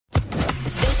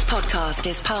podcast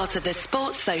is part of the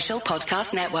Sports Social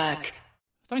Podcast Network.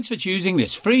 Thanks for choosing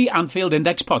this free Anfield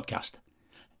Index podcast.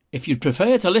 If you'd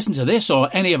prefer to listen to this or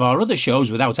any of our other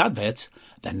shows without adverts,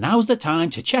 then now's the time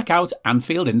to check out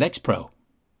Anfield Index Pro.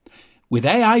 With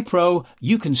AI Pro,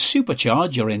 you can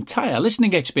supercharge your entire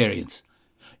listening experience.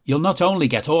 You'll not only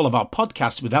get all of our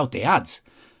podcasts without the ads,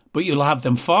 but you'll have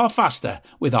them far faster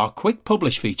with our Quick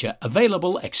Publish feature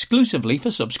available exclusively for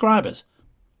subscribers.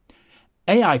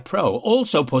 AI Pro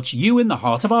also puts you in the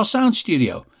heart of our sound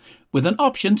studio, with an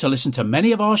option to listen to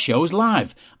many of our shows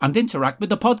live and interact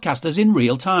with the podcasters in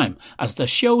real time as the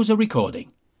shows are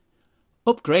recording.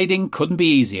 Upgrading couldn't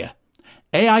be easier.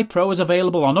 AI Pro is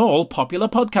available on all popular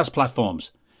podcast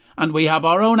platforms, and we have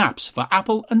our own apps for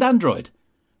Apple and Android.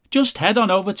 Just head on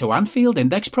over to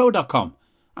AnfieldIndexPro.com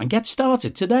and get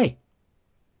started today.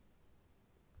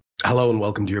 Hello and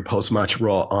welcome to your post-match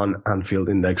Raw on Anfield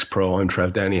Index Pro. I'm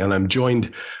Trev Downey and I'm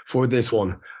joined for this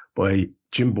one by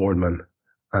Jim Boardman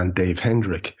and Dave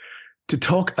Hendrick to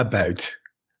talk about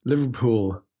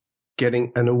Liverpool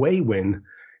getting an away win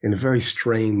in a very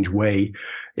strange way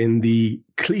in the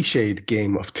cliched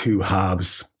game of two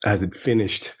halves as it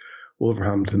finished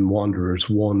Wolverhampton Wanderers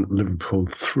 1, Liverpool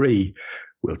 3.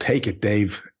 We'll take it,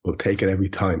 Dave. We'll take it every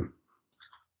time.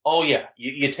 Oh, yeah.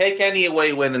 You take any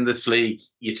away win in this league,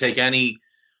 you take any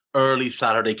early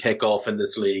Saturday kickoff in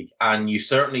this league, and you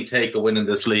certainly take a win in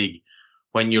this league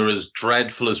when you're as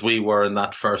dreadful as we were in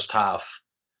that first half.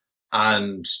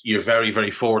 And you're very, very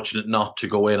fortunate not to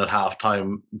go in at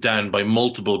halftime down by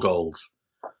multiple goals.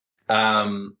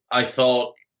 I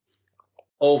thought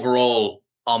overall,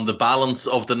 on the balance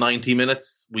of the 90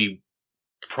 minutes, we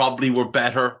probably were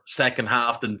better second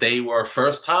half than they were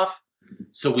first half.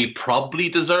 So we probably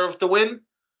deserved the win,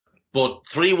 but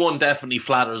 3-1 definitely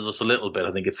flatters us a little bit,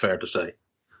 I think it's fair to say.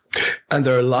 And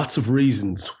there are lots of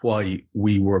reasons why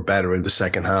we were better in the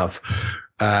second half,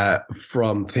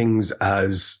 from things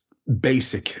as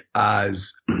basic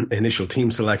as initial team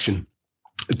selection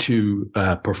to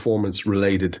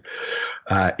performance-related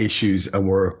issues, and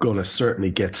we're going to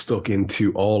certainly get stuck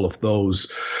into all of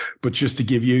those. But just to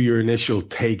give you your initial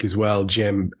take as well,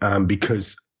 Jim,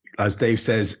 because as Dave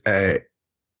says,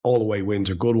 all away wins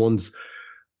are good ones.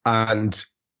 And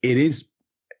it is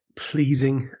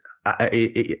pleasing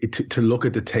to look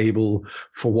at the table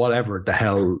for whatever the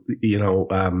hell,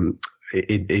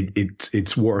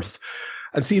 it's worth,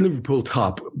 and see Liverpool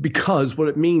top, because what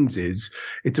it means is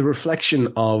it's a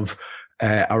reflection of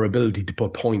our ability to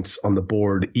put points on the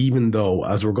board, even though,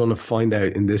 as we're going to find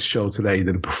out in this show today,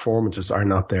 that the performances are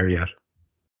not there yet.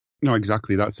 No,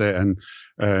 exactly. That's it. And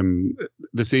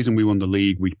the season we won the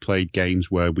league, we played games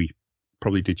where we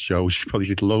probably did shows, probably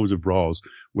did loads of Raws,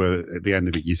 where at the end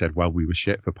of it you said, well, we were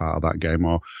shit for part of that game,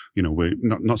 or, we're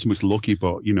not so much lucky,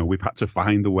 but, we've had to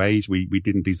find the ways. We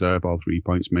didn't deserve all 3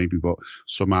 points maybe, but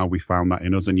somehow we found that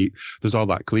in us. And there's all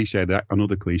that cliche,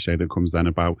 another cliche that comes then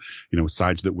about,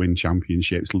 sides that win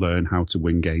championships learn how to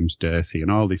win games dirty and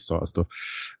all this sort of stuff.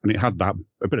 And it had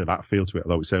a bit of that feel to it,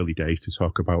 although it's early days to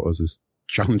talk about us as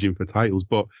challenging for titles.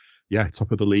 But yeah,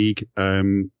 top of the league.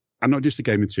 And not just a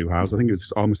game of two halves. I think it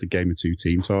was almost a game of two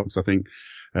team talks. I think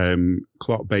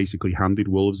Klopp basically handed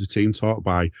Wolves a team talk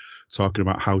by talking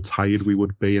about how tired we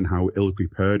would be and how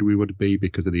ill-prepared we would be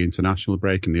because of the international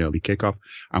break and the early kickoff.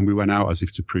 And we went out as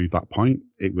if to prove that point.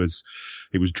 It was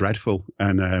dreadful.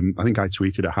 And I think I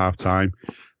tweeted at half-time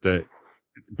that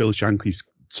Bill Shankly's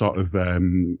sort of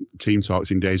team talks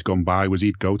in days gone by was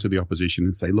he'd go to the opposition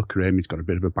and say, look at him, he's got a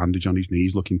bit of a bandage on his knee,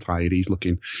 he's looking tired, he's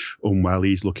looking unwell,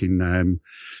 he's looking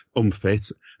unfit.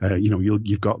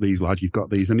 You've got these, lads, you've got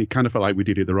these. And it kind of felt like we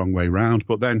did it the wrong way round.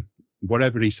 But then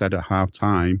whatever he said at half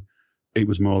time, it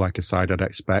was more like a side I'd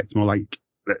expect, more like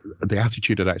the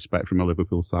attitude I'd expect from a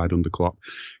Liverpool side under Klopp.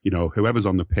 Whoever's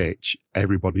on the pitch,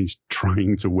 everybody's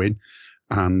trying to win.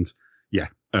 And yeah,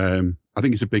 I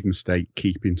think it's a big mistake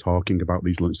keeping talking about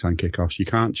these lunchtime kickoffs. You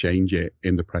can't change it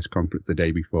in the press conference the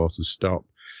day before, so stop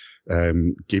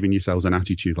giving yourselves an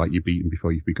attitude like you're beaten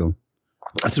before you've begun.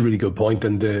 That's a really good point.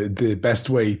 And the best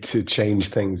way to change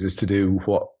things is to do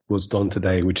what was done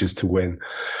today, which is to win.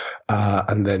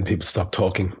 And then people stop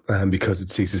talking because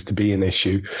it ceases to be an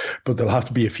issue. But there'll have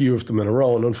to be a few of them in a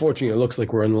row. And unfortunately, it looks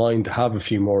like we're in line to have a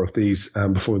few more of these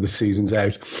before the season's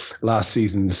out. Last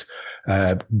season's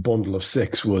bundle of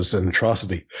 6 was an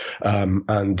atrocity. I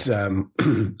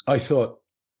thought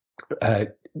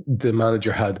the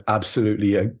manager had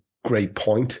absolutely a great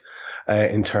point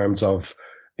in terms of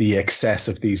the excess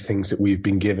of these things that we've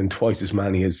been given, twice as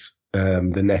many as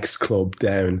the next club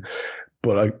down.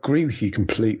 But I agree with you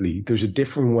completely. There's a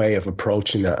different way of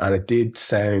approaching it. And it did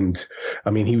sound,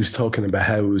 I mean, he was talking about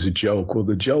how it was a joke. Well,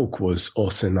 the joke was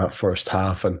us in that first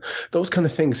half. And those kind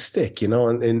of things stick,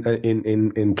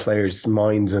 in players'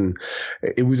 minds. And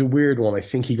it was a weird one. I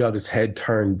think he got his head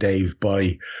turned, Dave,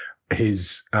 by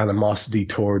his animosity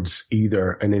towards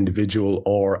either an individual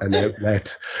or an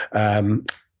outlet. And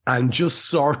just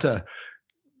sort of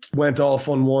went off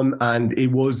on one, and it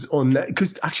was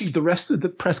because actually the rest of the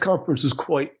press conference was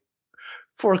quite,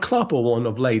 for a Kloppo one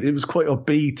of late, it was quite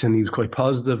upbeat and he was quite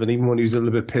positive. And even when he was a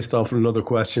little bit pissed off on another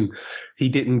question, he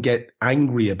didn't get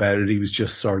angry about it. He was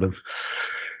just sort of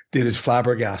did his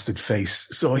flabbergasted face.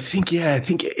 So I think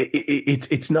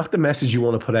it's not the message you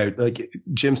want to put out. Like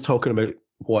Jim's talking about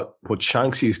what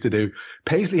Shanks used to do.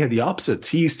 Paisley had the opposite.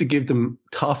 He used to give them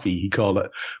toffee, he called it,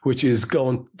 which is go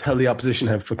and tell the opposition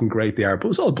how fucking great they are. But it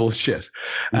was all bullshit.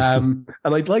 And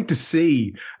I'd like to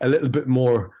see a little bit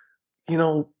more,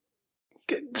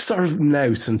 sort of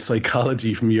nous and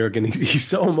psychology from Jurgen. He's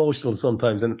so emotional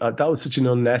sometimes, and that was such an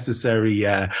unnecessary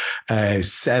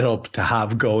setup to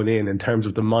have going in terms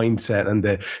of the mindset and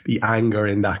the anger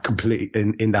in that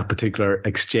in that particular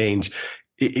exchange.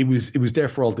 It was there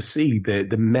for all to see,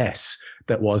 the mess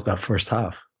that was that first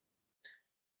half.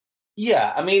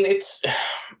 Yeah, I mean, it's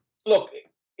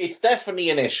definitely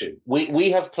an issue.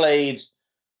 We have played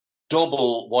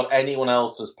double what anyone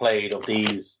else has played of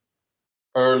these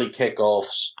early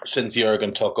kickoffs since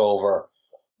Jurgen took over.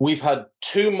 We've had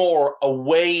 2 more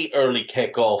away early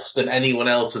kickoffs than anyone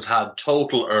else has had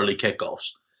total early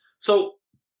kickoffs. So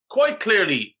quite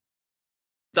clearly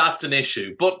that's an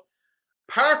issue. But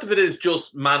part of it is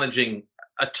just managing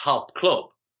a top club.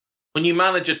 When you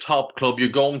manage a top club, you're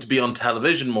going to be on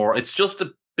television more. It's just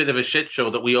a bit of a shit show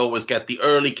that we always get the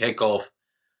early kickoff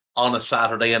on a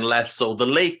Saturday and less so the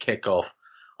late kickoff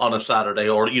on a Saturday,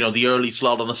 or, the early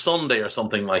slot on a Sunday or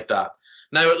something like that.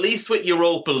 Now, at least with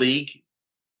Europa League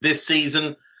this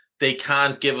season, they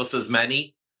can't give us as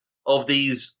many of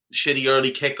these shitty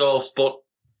early kickoffs, but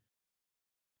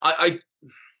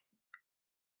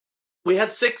we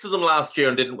had 6 of them last year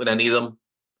and didn't win any of them.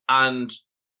 And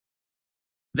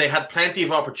they had plenty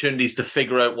of opportunities to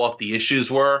figure out what the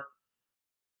issues were.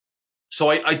 So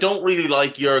I don't really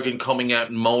like Jurgen coming out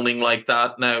and moaning like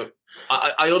that. Now,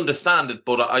 I understand it,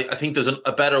 but I think there's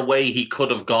a better way he could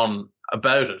have gone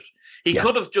about it. He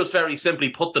could have just very simply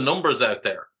put the numbers out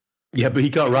there. Yeah, but he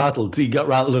got rattled. He got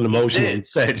rattled and emotional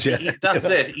instead. Yeah, that's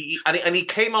it. And he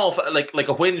came off like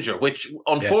a whinger, which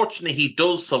unfortunately he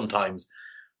does sometimes.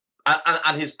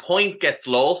 And his point gets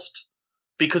lost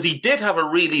because he did have a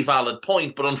really valid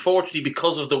point, but unfortunately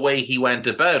because of the way he went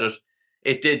about it,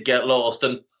 it did get lost.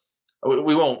 And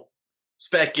we won't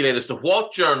speculate as to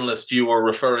what journalist you were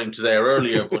referring to there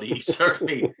earlier, but he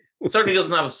certainly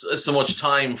doesn't have so much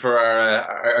time for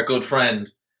our good friend.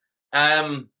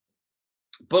 But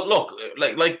look,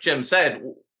 like Jim said,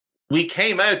 we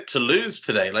came out to lose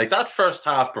today. Like, that first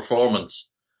half performance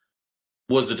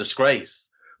was a disgrace.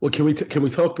 Well, can we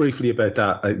talk briefly about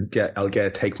that? I'll get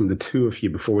a take from the two of you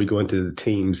before we go into the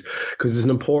teams, because it's an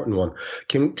important one.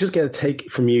 Can we just get a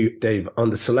take from you, Dave,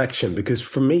 on the selection? Because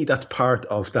for me, that's part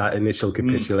of that initial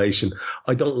capitulation.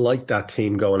 I don't like that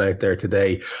team going out there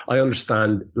today. I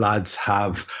understand lads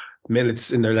have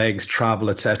minutes in their legs,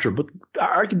 travel, etc. But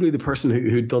arguably the person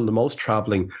who'd done the most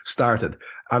traveling started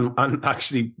and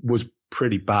actually was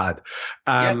pretty bad.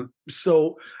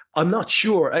 So I'm not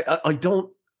sure. I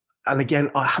don't. And again,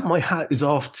 my hat is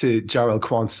off to Jarrell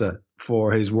Quansah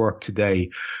for his work today.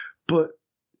 But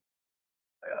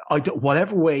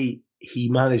whatever way he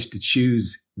managed to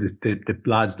choose the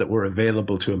lads that were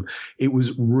available to him, it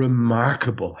was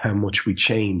remarkable how much we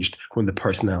changed when the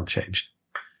personnel changed.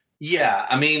 Yeah,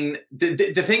 I mean,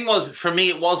 the thing was, for me,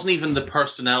 it wasn't even the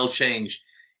personnel change.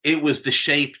 It was the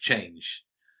shape change.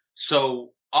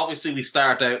 So obviously we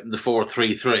start out in the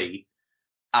 4-3-3.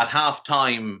 At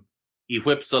halftime, he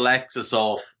whips Alexis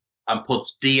off and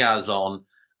puts Diaz on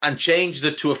and changes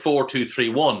it to a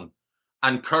 4-2-3-1.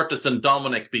 And Curtis and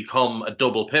Dominic become a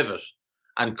double pivot.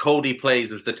 And Cody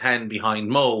plays as the 10 behind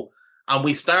Mo. And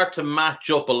we start to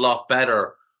match up a lot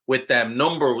better with them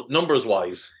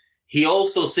numbers-wise. He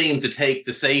also seemed to take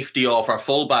the safety off our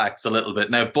fullbacks a little bit.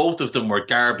 Now, both of them were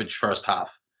garbage first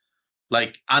half.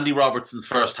 Like, Andy Robertson's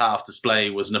first half display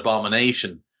was an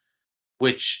abomination,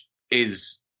 which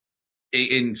is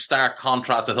in stark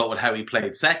contrast, I thought, with how he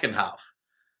played second half.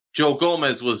 Joe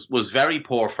Gomez was very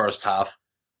poor first half,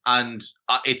 and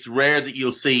it's rare that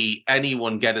you'll see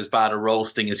anyone get as bad a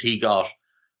roasting as he got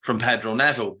from Pedro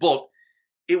Neto. But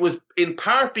it was in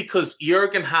part because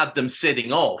Jurgen had them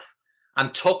sitting off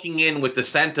and tucking in with the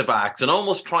centre-backs and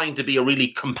almost trying to be a really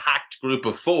compact group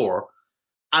of four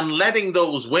and letting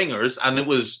those wingers, and it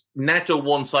was Neto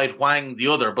one side, Hwang the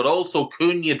other, but also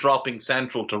Cunha dropping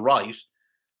central to right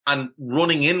and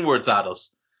running inwards at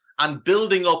us and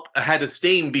building up a head of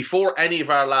steam before any of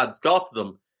our lads got to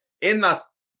them. In that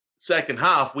second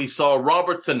half, we saw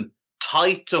Robertson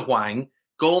tight to Hwang,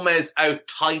 Gomez out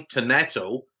tight to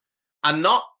Neto, and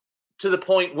not to the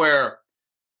point where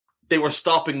they were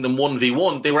stopping them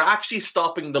 1v1. They were actually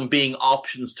stopping them being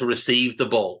options to receive the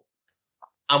ball.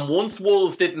 And once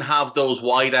Wolves didn't have those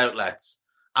wide outlets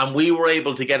and we were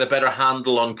able to get a better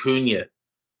handle on Cunha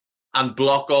and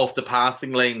block off the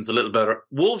passing lanes a little better,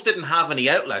 Wolves didn't have any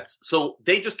outlets. So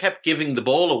they just kept giving the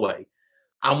ball away.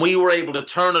 And we were able to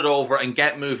turn it over and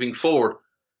get moving forward.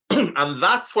 And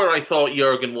that's where I thought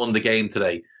Jurgen won the game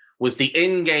today, was the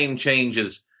in-game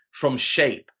changes from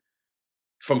shape.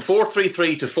 From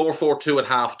 4-3-3 to 4-4-2 at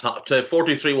half-time, to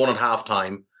 4-2-3-1 at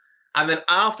half-time. And then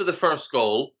after the first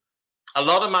goal, a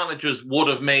lot of managers would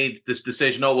have made this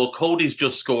decision, oh, well, Cody's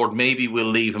just scored, maybe we'll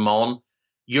leave him on.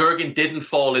 Jurgen didn't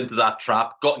fall into that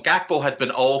trap. Gakpo had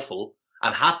been awful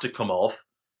and had to come off.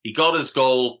 He got his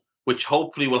goal, which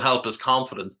hopefully will help his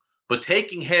confidence. But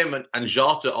taking him and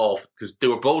Jota off, because they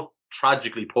were both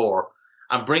tragically poor,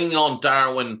 and bringing on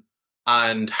Darwin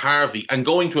and Harvey and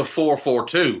going to a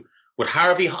 4-4-2, with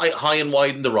Harvey high and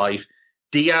wide in the right,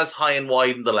 Diaz high and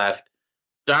wide in the left,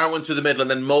 Darwin through the middle, and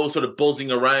then Mo sort of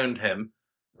buzzing around him,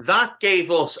 that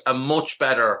gave us a much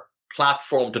better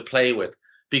platform to play with,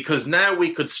 because now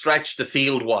we could stretch the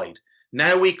field wide.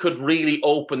 Now we could really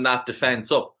open that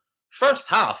defence up. First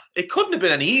half, it couldn't have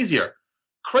been any easier.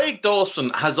 Craig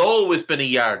Dawson has always been a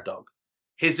yard dog,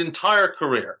 his entire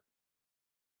career.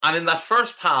 And in that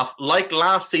first half, like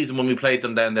last season when we played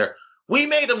them down there, we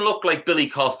made him look like Billy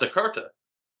Costa Curta,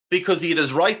 because he had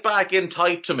his right back in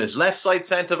tight to him, his left side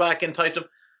centre back in tight to him.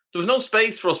 There was no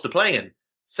space for us to play in.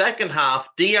 Second half,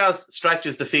 Diaz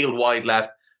stretches the field wide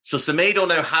left, so Semedo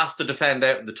now has to defend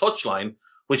out in the touchline,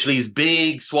 which leaves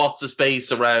big swaths of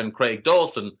space around Craig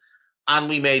Dawson, and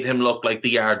we made him look like the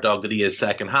yard dog that he is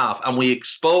second half, and we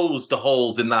exposed the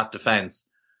holes in that defence,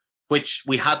 which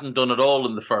we hadn't done at all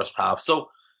in the first half. So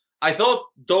I thought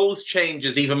those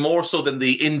changes, even more so than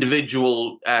the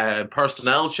individual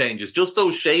personnel changes, just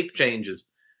those shape changes,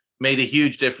 made a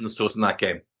huge difference to us in that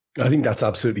game. I think that's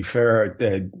absolutely fair,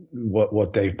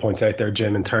 what Dave points out there,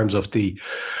 Jim, in terms of the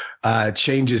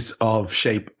changes of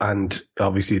shape and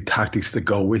obviously the tactics that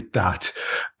go with that,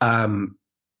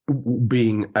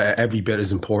 being every bit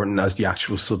as important as the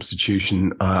actual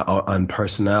substitution and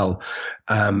personnel.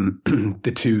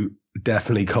 The two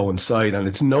definitely coincide, and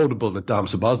it's notable that Dom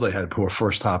Szoboszlai had a poor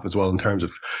first half as well in terms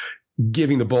of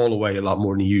giving the ball away a lot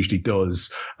more than he usually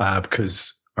does,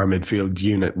 because our midfield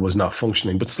unit was not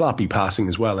functioning, but sloppy passing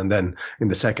as well. And then in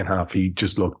the second half, he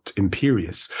just looked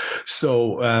imperious.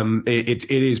 So it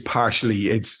is partially,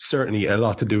 it's certainly a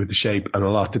lot to do with the shape and a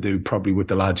lot to do probably with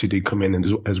the lads who did come in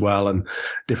as well and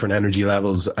different energy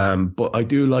levels. But I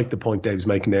do like the point Dave's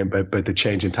making there about the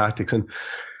change in tactics. And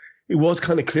it was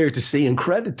kind of clear to see, and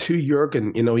credit to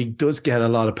Jurgen, he does get a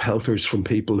lot of pelters from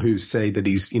people who say that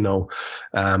he's,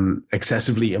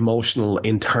 excessively emotional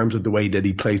in terms of the way that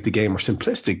he plays the game, or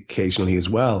simplistic occasionally as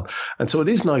well. And so it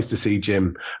is nice to see,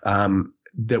 Jim,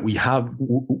 that we have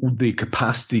the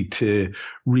capacity to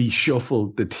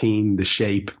reshuffle the team, the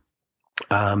shape,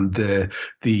 the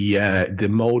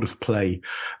mode of play,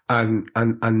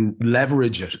 and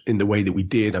leverage it in the way that we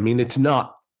did. I mean,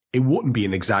 it wouldn't be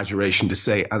an exaggeration to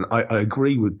say, and I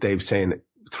agree with Dave saying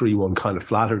 3-1 kind of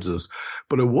flatters us,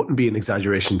 but it wouldn't be an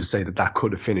exaggeration to say that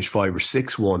could have finished 5 or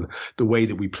 6-1 the way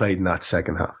that we played in that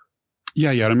second half.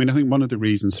 Yeah. I mean, I think one of the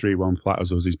reasons 3-1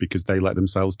 flatters us is because they let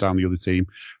themselves down the other team.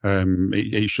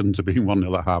 It shouldn't have been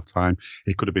 1-0 at half time.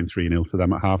 It could have been 3-0 to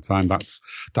them at half time.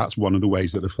 That's one of the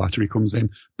ways that the flattery comes in,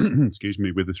 excuse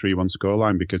me, with the 3-1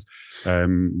 scoreline, because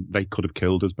they could have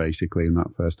killed us basically in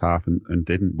that first half and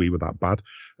didn't. We were that bad.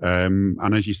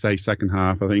 And as you say, second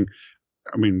half,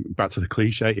 I mean, back to the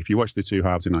cliche, if you watch the two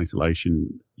halves in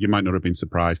isolation, you might not have been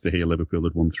surprised to hear Liverpool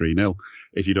had won 3-0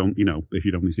 if you'd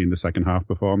only seen the second half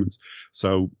performance.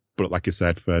 So, but like I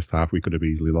said, first half, we could have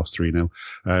easily lost 3-0.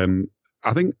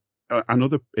 I think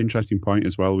another interesting point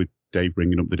as well, with Dave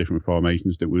bringing up the different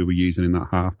formations that we were using in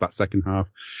that second half,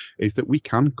 is that we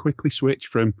can quickly switch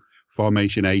from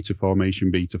formation A to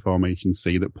formation B to formation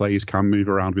C, that players can move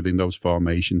around within those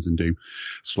formations and do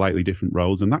slightly different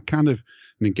roles. And that kind of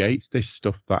negates this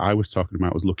stuff that I was talking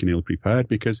about was looking ill prepared,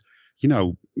 because,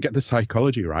 get the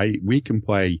psychology right. We can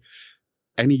play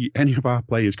any of our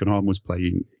players can almost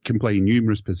play in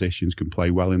numerous positions, can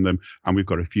play well in them, and we've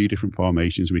got a few different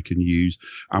formations we can use,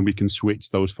 and we can switch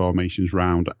those formations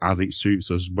round as it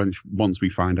suits us once we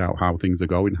find out how things are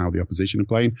going, how the opposition are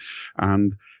playing.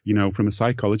 And, you know, from a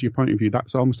psychology point of view,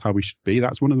 that's almost how we should be.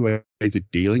 That's one of the ways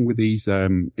of dealing with these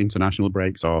international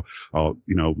breaks or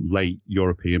you know, late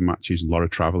European matches, a lot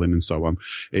of travelling and so on,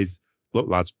 is, look,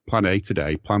 lads, plan A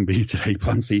today, plan B today,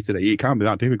 plan C today. It can't be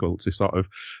that difficult to sort of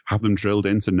have them drilled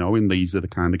into knowing these are the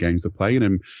kind of games they're playing,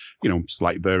 and, you know,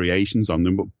 slight variations on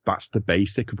them, but that's the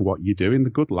basic of what you're doing. The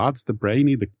good lads, they're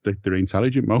brainy, they're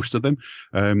intelligent, most of them.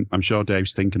 I'm sure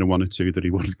Dave's thinking of one or two that he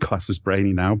wouldn't class as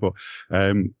brainy now, but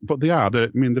they are. They're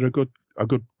a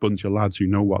good bunch of lads who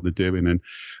know what they're doing, and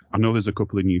I know there's a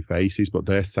couple of new faces, but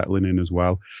they're settling in as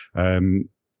well.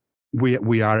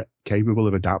 We are capable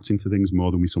of adapting to things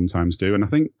more than we sometimes do. And I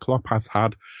think Klopp has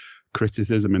had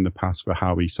criticism in the past for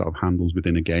how he sort of handles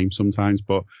within a game sometimes.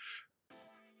 But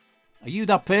are you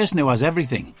that person who has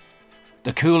everything?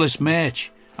 The coolest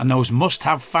merch and those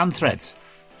must-have fan threads?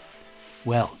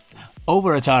 Well,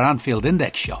 over at our Anfield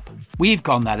Index shop, we've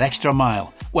gone that extra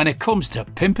mile when it comes to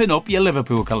pimping up your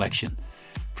Liverpool collection.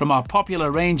 From our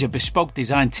popular range of bespoke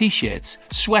design t-shirts,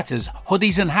 sweaters,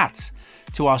 hoodies and hats,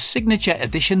 to our signature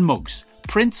edition mugs,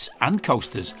 prints and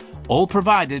coasters, all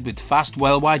provided with fast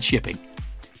worldwide shipping.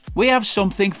 We have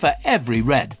something for every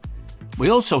red. We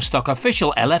also stock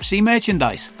official LFC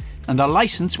merchandise and are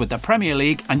licensed with the Premier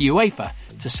League and UEFA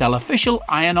to sell official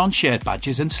iron-on shirt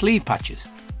badges and sleeve patches.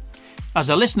 As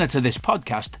a listener to this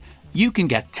podcast, you can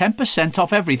get 10%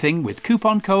 off everything with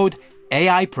coupon code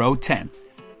AIPRO10.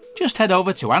 Just head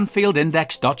over to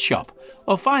AnfieldIndex.shop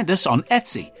or find us on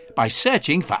Etsy by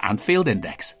searching for Anfield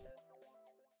Index.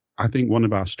 I think one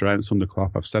of our strengths under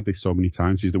Klopp, I've said this so many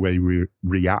times, is the way we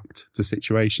react to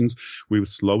situations. We were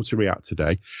slow to react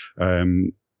today.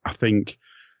 I think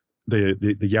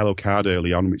the yellow card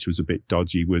early on, which was a bit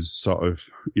dodgy, was sort of,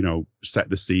 you know, set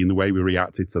the scene. The way we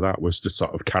reacted to that was to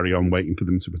sort of carry on waiting for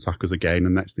them to attack us again.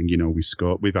 And next thing you know, we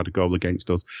scored. We've had a goal against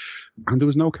us. And there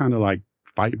was no kind of like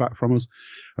fight back from us.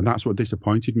 And that's what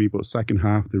disappointed me. But second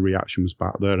half, the reaction was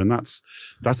back there. And that's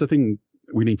the thing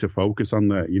we need to focus on,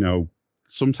 that, you know,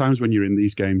 sometimes when you're in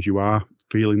these games, you are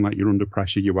feeling like you're under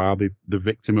pressure. You are the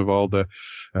victim of all the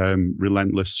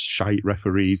relentless shite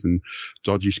referees and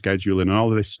dodgy scheduling and all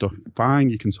of this stuff. Fine,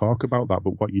 you can talk about that,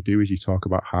 but what you do is you talk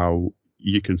about how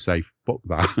you can say, fuck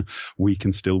that, we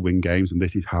can still win games, and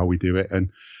this is how we do it. And,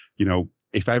 you know,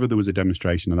 if ever there was a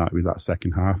demonstration of that, it was that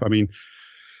second half. I mean,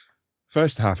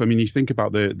 first half, I mean, you think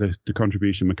about the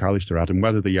contribution McAllister had, and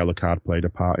whether the yellow card played a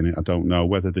part in it, I don't know.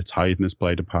 Whether the tiredness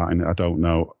played a part in it, I don't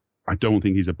know. I don't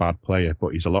think he's a bad player, but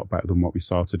he's a lot better than what we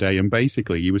saw today. And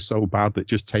basically, he was so bad that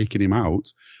just taking him out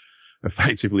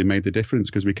effectively made the difference,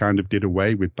 because we kind of did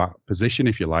away with that position,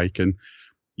 if you like, and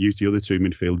used the other two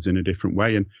midfielders in a different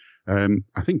way. And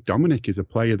I think Dominic is a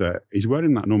player that is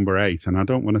wearing that number 8, and I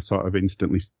don't want to sort of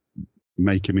instantly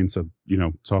make him into, you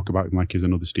know, talk about him like he's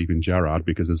another Steven Gerrard,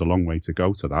 because there's a long way to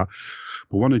go to that.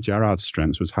 But one of Gerrard's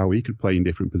strengths was how he could play in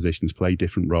different positions, play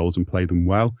different roles and play them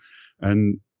well.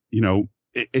 And, you know,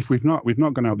 if we've not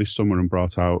gone out this summer and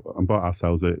bought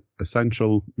ourselves a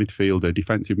central midfielder,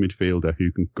 defensive midfielder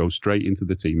who can go straight into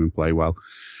the team and play well.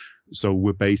 So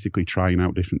we're basically trying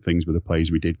out different things with the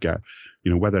players we did get.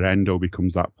 You know, whether Endo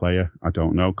becomes that player, I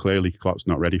don't know. Clearly, Klopp's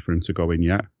not ready for him to go in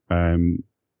yet.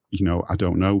 You know, I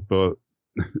don't know, but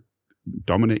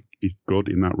Dominic is good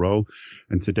in that role.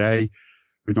 And today,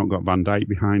 we've not got Van Dijk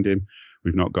behind him.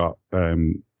 We've not got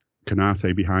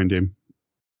Konate behind him.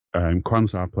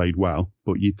 Kwanzaa played well,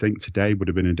 but you'd think today would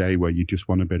have been a day where you just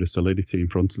want a bit of solidity in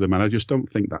front of them. And I just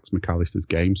don't think that's McAllister's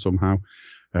game somehow.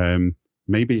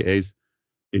 Maybe it is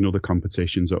in other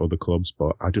competitions at other clubs,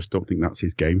 but I just don't think that's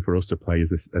his game for us to play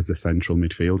as a central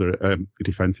midfielder, a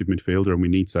defensive midfielder. And we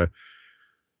need to,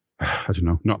 I don't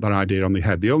know, knock that idea on the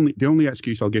head. The only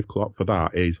excuse I'll give Klopp for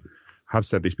that is, I've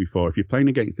said this before, if you're playing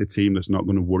against a team that's not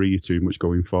going to worry you too much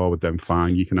going forward, then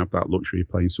fine, you can have that luxury of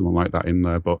playing someone like that in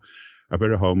there. But a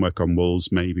bit of homework on Wolves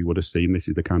maybe would have seen this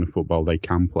is the kind of football they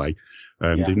can play.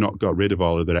 They've not got rid of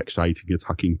all of their exciting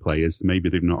attacking players. Maybe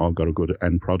they've not all got a good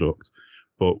end product,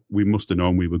 but we must have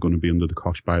known we were going to be under the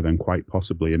cosh by then, quite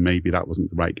possibly. And maybe that wasn't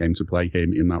the right game to play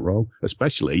him in that role,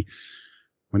 especially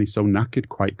when he's so knackered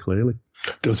quite clearly.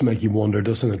 Does make you wonder,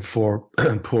 doesn't it, for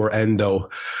poor Endo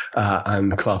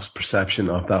and Klopp's perception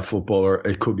of that footballer.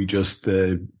 It could be just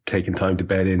the taking time to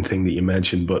bed in thing that you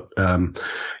mentioned, but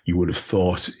you would have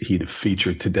thought he'd have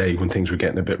featured today when things were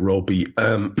getting a bit ropey.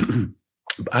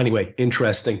 But anyway,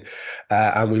 interesting.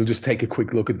 And we'll just take a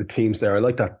quick look at the teams there. I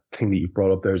like that thing that you've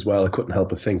brought up there as well. I couldn't help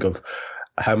but think of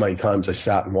how many times I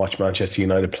sat and watched Manchester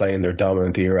United play in their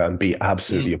dominant era and be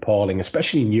absolutely appalling,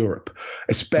 especially in Europe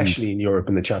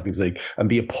in the Champions League, and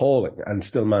be appalling and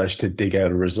still manage to dig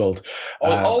out a result.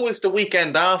 Always the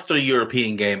weekend after a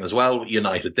European game as well with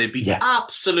United. They'd be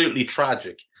absolutely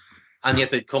tragic, and yet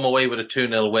they'd come away with a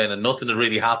 2-0 win and nothing had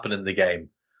really happened in the game.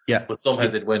 Yeah. But somehow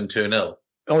they'd win 2-0.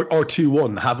 Or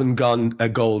 2-1, having gone a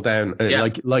goal down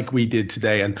like we did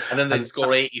today, and then they'd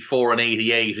score 84 and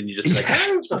 88, and you just like,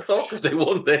 how the fuck have they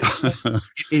won this?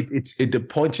 It's the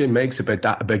point Jim makes about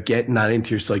that, about getting that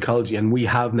into your psychology, and we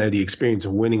have now the experience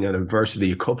of winning an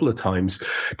adversity a couple of times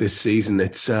this season.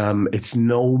 It's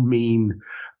no mean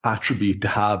attribute to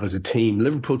have as a team.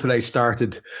 Liverpool today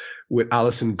started with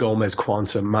Alisson, Gomez,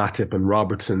 Quansah, Matip, and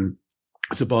Robertson.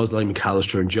 Szoboszlai,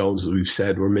 McAllister and Jones, as we've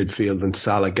said, were midfield, and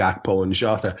Salah, Gakpo and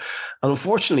Jota. And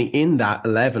unfortunately, in that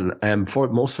 11, for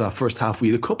most of that first half, we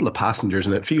had a couple of passengers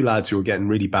and a few lads who were getting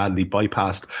really badly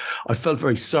bypassed. I felt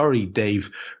very sorry, Dave,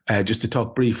 just to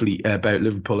talk briefly about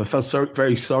Liverpool. I felt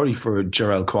very sorry for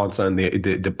Jarell Quansah and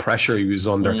the pressure he was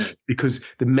under, because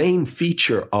the main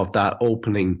feature of that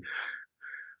opening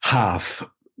half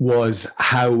was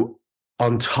how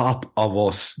on top of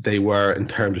us they were in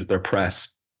terms of their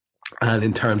press. And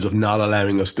in terms of not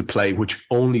allowing us to play, which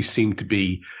only seemed to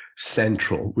be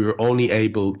central. We were only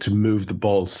able to move the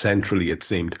ball centrally, it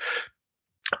seemed.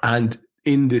 And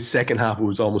in the second half, it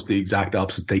was almost the exact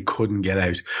opposite. They couldn't get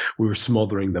out. We were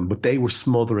smothering them, but they were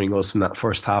smothering us in that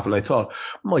first half. And I thought,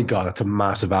 my God, it's a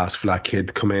massive ask for that kid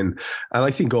to come in. And I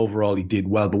think overall he did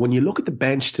well. But when you look at the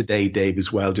bench today, Dave,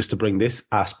 as well, just to bring this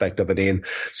aspect of it in,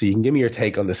 so you can give me your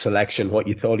take on the selection, what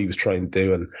you thought he was trying to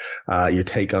do, and your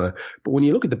take on it. But when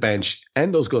you look at the bench,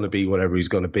 Endo's going to be whatever he's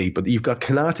going to be. But you've got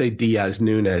Konate, Diaz,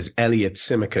 Nunes, Elliott,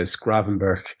 Tsimikas,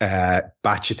 Gravenberch,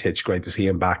 Bajcetic, great to see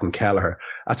him back, and Kelleher.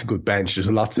 That's a good bench. There's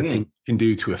lots of things you can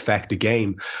do to affect the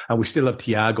game. And we still have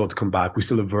Thiago to come back. We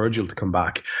still have Virgil to come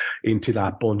back into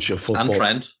that bunch of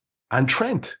football. And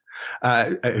Trent,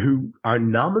 who are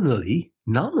nominally,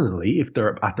 if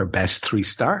they're at their best, 3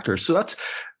 starters. So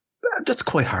that's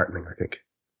quite heartening, I think.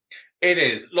 It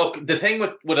is. Look, the thing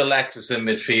with Alexis in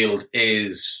midfield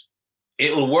is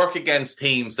it'll work against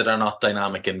teams that are not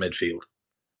dynamic in midfield.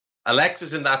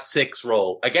 Alexis in that 6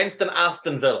 role against an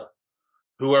Aston Villa,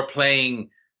 who are playing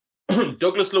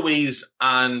Douglas Luiz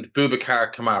and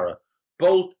Boubacar Kamara,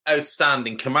 both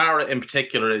outstanding. Kamara in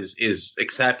particular is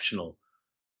exceptional,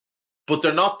 but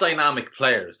they're not dynamic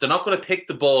players. They're not going to pick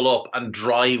the ball up and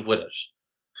drive with it.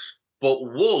 But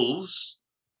Wolves,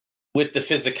 with the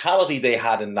physicality they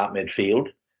had in that midfield,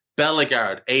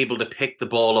 Bellegarde able to pick the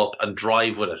ball up and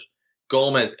drive with it.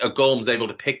 Gomes able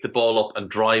to pick the ball up and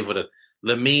drive with it.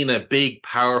 Lemina, big,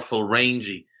 powerful,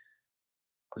 rangy.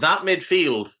 That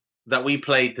midfield that we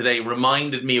played today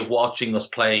reminded me of watching us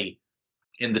play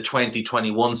in the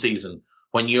 2021 season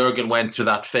when Jurgen went through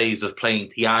that phase of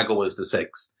playing Thiago as the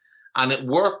 6. And it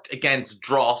worked against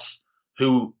Dross,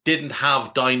 who didn't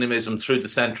have dynamism through the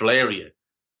central area.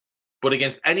 But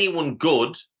against anyone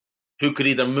good who could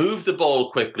either move the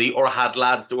ball quickly or had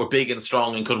lads that were big and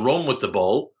strong and could run with the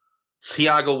ball,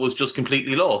 Thiago was just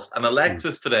completely lost. And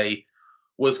Alexis today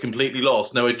was completely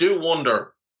lost. Now, I do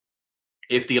wonder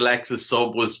if the Alexis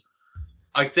sub was,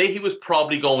 I'd say he was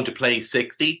probably going to play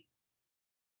 60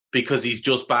 because he's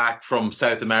just back from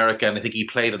South America, and I think he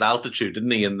played at altitude,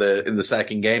 didn't he, in the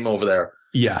second game over there?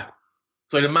 Yeah.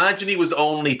 So I'd imagine he was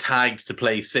only tagged to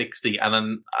play 60, and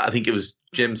then I think it was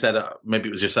Jim said, maybe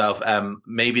it was yourself,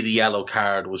 maybe the yellow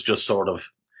card was just sort of,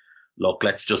 look,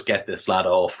 let's just get this lad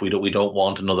off. We don't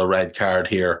want another red card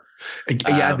here.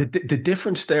 Yeah, the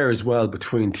difference there as well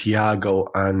between Thiago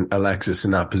and Alexis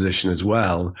in that position as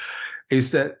well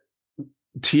is that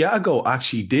Thiago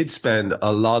actually did spend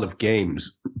a lot of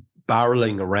games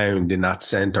barreling around in that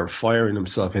centre, firing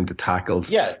himself into tackles.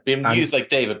 Yeah, being used like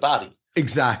David Batty.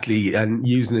 Exactly, and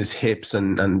using his hips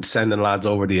and sending lads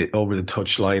over the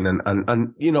touchline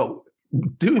and you know,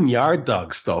 doing yard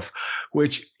dog stuff,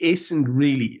 which isn't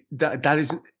really that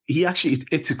isn't. He actually,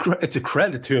 it's a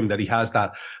credit to him that he has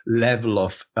that level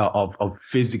of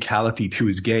physicality to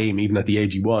his game, even at the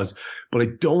age he was. But I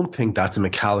don't think that's a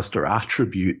McAllister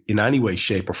attribute in any way,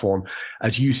 shape, or form.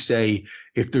 As you say,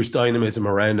 if there's dynamism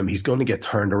around him, he's going to get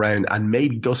turned around and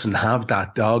maybe doesn't have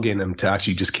that dog in him to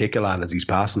actually just kick a lad as he's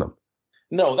passing him.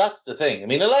 No, that's the thing. I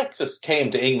mean, Alexis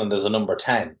came to England as a number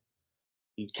 10.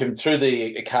 He came through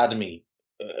the academy.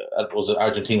 Was it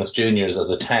Argentinos Juniors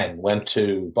as a 10, went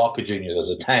to Boca Juniors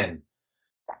as a 10.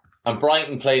 And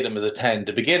Brighton played him as a 10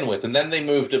 to begin with, and then they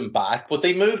moved him back, but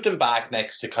they moved him back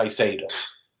next to Caicedo.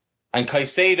 And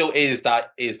Caicedo is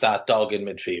that dog in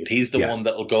midfield. He's the one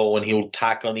that'll go and he'll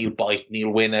tackle and he'll bite and he'll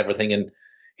win everything. And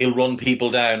he'll run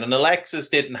people down. And Alexis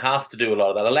didn't have to do a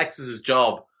lot of that. Alexis's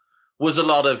job was a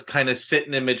lot of kind of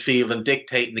sitting in midfield and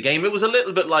dictating the game. It was a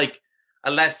little bit like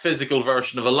a less physical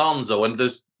version of Alonso. And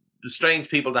there's strange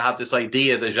people that have this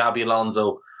idea that Xabi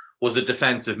Alonso was a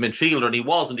defensive midfielder, and he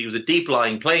wasn't. He was a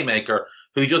deep-lying playmaker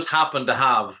who just happened to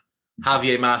have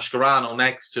Javier Mascherano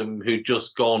next to him, who'd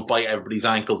just go and bite everybody's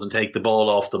ankles and take the ball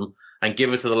off them and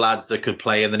give it to the lads that could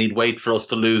play, and then he'd wait for us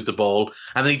to lose the ball,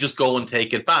 and then he'd just go and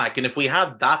take it back. And if we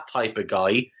had that type of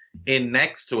guy in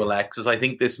next to Alexis, I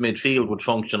think this midfield would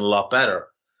function a lot better.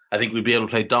 I think we'd be able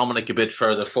to play Dominic a bit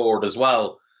further forward as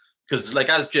well. Because, like,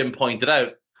 as Jim pointed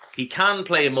out, he can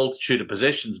play a multitude of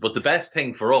positions, but the best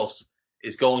thing for us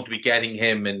is going to be getting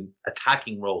him in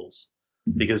attacking roles,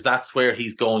 because that's where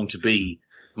he's going to be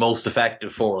most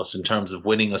effective for us in terms of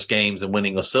winning us games and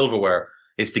winning us silverware,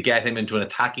 is to get him into an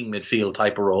attacking midfield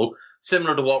type of role,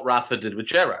 similar to what Rafa did with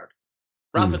Gerrard.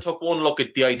 Rafa took one look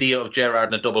at the idea of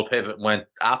Gerrard in a double pivot and went,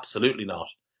 absolutely not.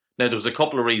 Now, there was a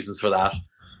couple of reasons for that.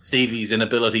 Stevie's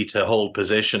inability to hold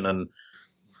position and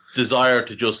desire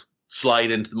to just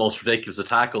slide into the most ridiculous of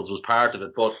tackles was part of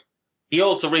it. But he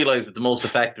also realised that the most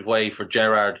effective way for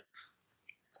Gerrard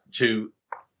to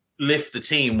lift the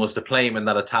team was to play him in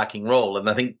that attacking role. And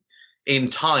I think in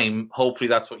time, hopefully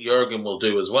that's what Jurgen will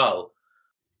do as well.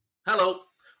 Hello,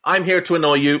 I'm here to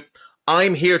annoy you.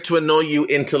 I'm here to annoy you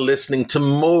into listening to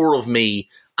more of me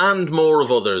and more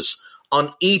of others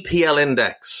on EPL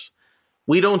Index.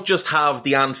 We don't just have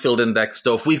the Anfield Index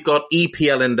stuff. We've got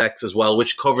EPL Index as well,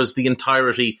 which covers the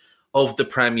entirety of the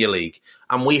Premier League.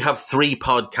 And we have 3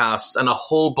 podcasts and a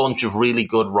whole bunch of really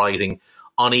good writing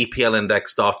on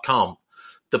EPLindex.com.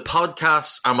 The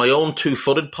podcasts are my own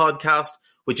Two-Footed podcast,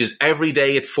 which is every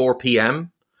day at 4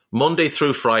 p.m, Monday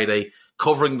through Friday,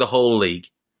 covering the whole league.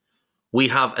 We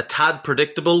have A Tad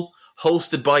Predictable,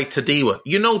 hosted by Tadiwa.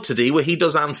 You know Tadiwa, he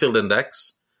does Anfield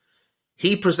Index.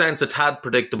 He presents A Tad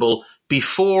Predictable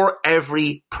before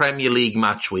every Premier League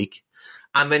match week.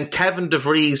 And then Kevin De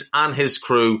Vries and his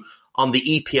crew on the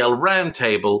EPL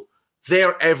Roundtable,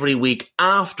 they're every week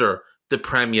after the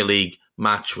Premier League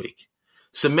match week.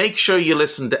 So make sure you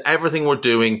listen to everything we're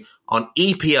doing on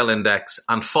EPL Index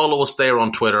and follow us there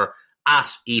on Twitter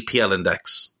at EPL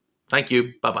Index. Thank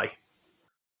you. Bye-bye.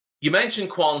 You mentioned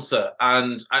Quansah,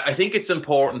 and I think it's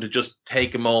important to just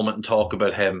take a moment and talk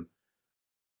about him.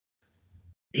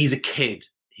 He's a kid.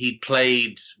 He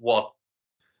played,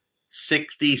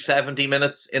 60, 70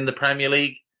 minutes in the Premier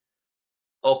League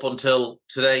up until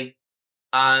today.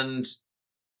 And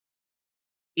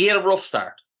he had a rough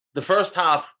start. The first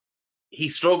half, he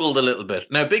struggled a little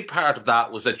bit. Now, a big part of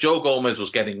that was that Joe Gomez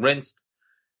was getting rinsed.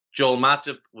 Joel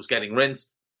Matip was getting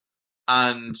rinsed.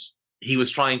 And he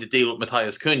was trying to deal with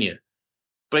Matthias Cunha.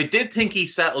 But I did think he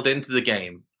settled into the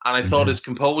game. And I thought his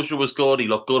composure was good. He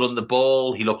looked good on the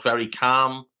ball. He looked very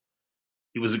calm.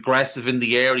 He was aggressive in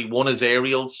the air. He won his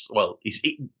aerials. Well,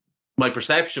 my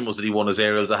perception was that he won his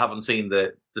aerials. I haven't seen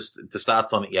the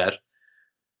stats on it yet.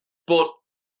 But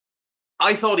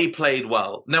I thought he played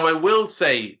well. Now, I will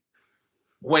say,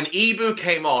 when Ibu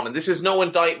came on, and this is no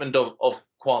indictment of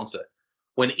Quansah,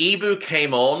 when Ibu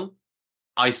came on,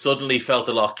 I suddenly felt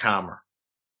a lot calmer.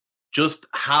 Just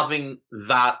having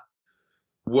that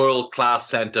world-class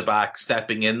centre-back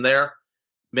stepping in there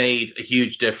made a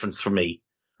huge difference for me.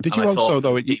 Did you also,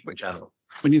 though, when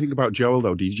you think about Joel,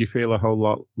 though, did you feel a whole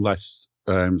lot less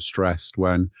stressed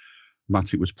when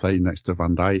Matip was playing next to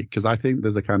Van Dijk? Because I think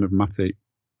there's a kind of Matip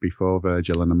before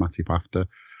Virgil and a Matip after.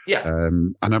 Yeah.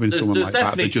 And having someone like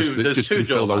that, they just can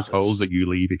fill those Matips. holes that you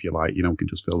leave, if you like, can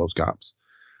just fill those gaps.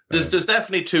 There's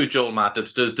definitely 2 Joel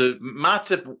Matips. There's the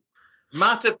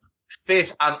Matip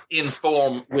fit and in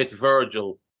form with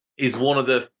Virgil is one of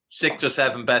the 6 or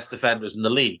 7 best defenders in the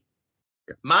league.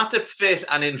 Yeah. Matip fit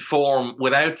and in form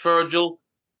without Virgil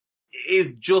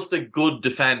is just a good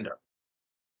defender.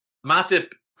 Matip,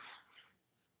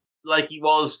 like he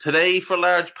was today for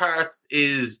large parts,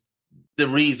 is the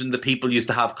reason that people used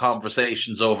to have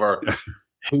conversations over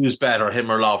who's better,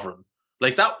 him or Lovren.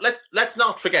 Like that, let's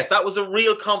not forget, that was a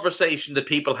real conversation that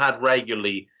people had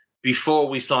regularly before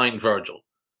we signed Virgil.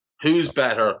 Who's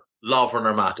better, Lovren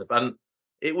or Matip? And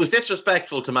it was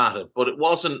disrespectful to Matip, but it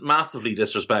wasn't massively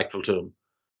disrespectful to him.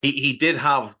 He did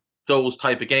have those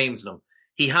type of games in him.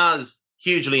 He has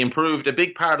hugely improved. A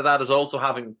big part of that is also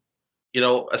having,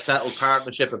 a settled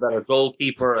partnership, a better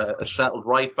goalkeeper, a settled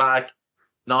right back,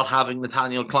 not having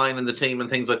Nathaniel Klein in the team and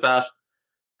things like that.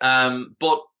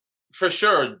 But for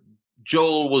sure,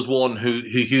 Joel was one who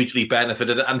hugely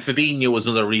benefited, and Fabinho was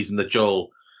another reason that Joel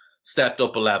stepped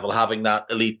up a level, having that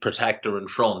elite protector in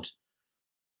front.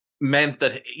 meant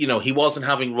that, he wasn't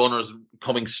having runners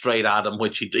coming straight at him,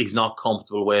 which he's not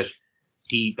comfortable with.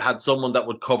 He had someone that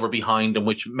would cover behind him,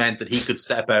 which meant that he could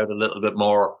step out a little bit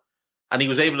more. And he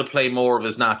was able to play more of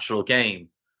his natural game.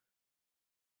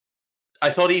 I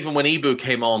thought even when Ibu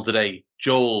came on today,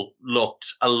 Joel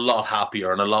looked a lot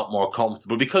happier and a lot more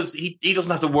comfortable because he doesn't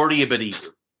have to worry about Ibu.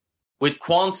 With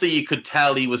Quansah, you could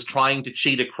tell he was trying to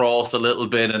cheat across a little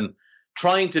bit and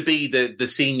trying to be the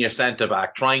senior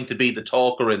centre-back, trying to be the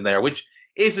talker in there, which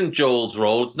isn't Joel's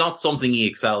role. It's not something he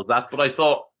excels at, but I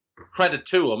thought, credit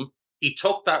to him, he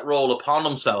took that role upon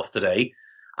himself today.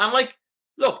 And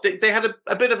look, they had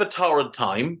a bit of a torrid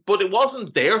time, but it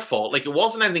wasn't their fault. It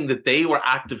wasn't anything that they were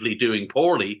actively doing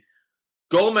poorly.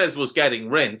 Gomez was getting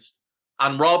rinsed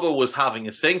and Robbo was having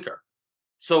a stinker.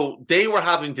 So they were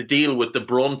having to deal with the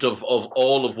brunt of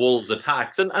all of Wolves'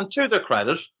 attacks. And to their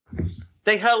credit,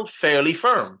 they held fairly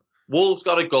firm. Wolves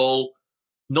got a goal.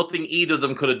 Nothing either of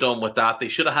them could have done with that. They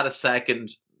should have had a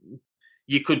second.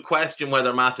 You could question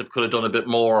whether Matip could have done a bit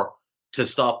more to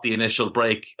stop the initial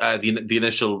break, the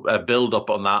initial build-up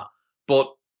on that.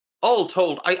 But all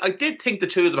told, I did think the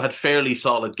two of them had fairly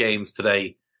solid games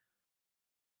today.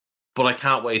 But I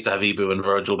can't wait to have Ibu and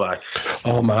Virgil back.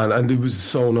 Oh, man. And it was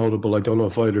so notable. I don't know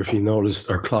if either of you noticed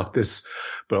or clocked this,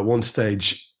 but at one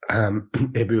stage,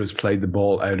 Ibu has played the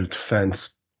ball out of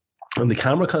defence. And the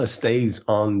camera kind of stays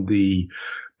on the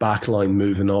back line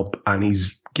moving up, and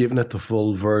he's giving it the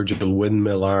full Virgil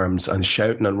windmill arms and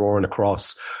shouting and roaring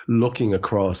across, looking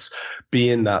across,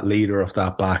 being that leader of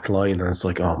that back line. And it's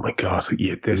like, oh my God,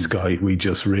 this guy, we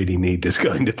just really need this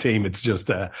guy in the team. It's just,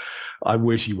 I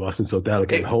wish he wasn't so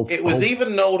delicate. It was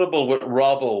even notable with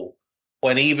Robbo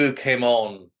when Ibu came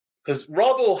on, because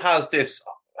Robbo has this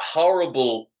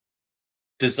horrible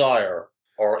desire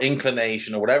or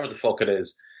inclination or whatever the fuck it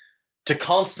is to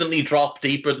constantly drop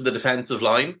deeper than the defensive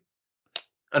line.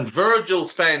 And Virgil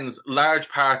spends large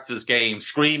parts of his game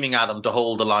screaming at him to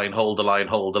hold the line, hold the line,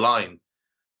 hold the line.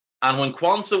 And when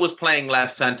Quansah was playing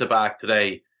left centre-back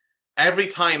today, every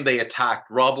time they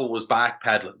attacked, Robbo was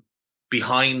backpedaling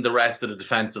behind the rest of the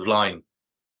defensive line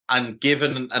and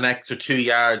given an extra 2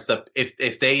 yards that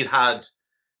if they'd had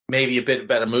maybe a bit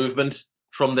better movement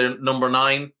from their number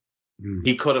 9,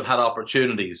 he could have had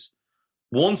opportunities.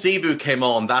 Once Ibu came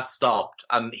on, that stopped,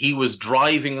 and he was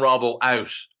driving Robbo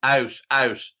out,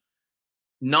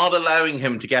 not allowing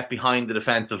him to get behind the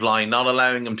defensive line, not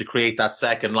allowing him to create that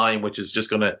second line, which is just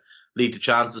going to lead to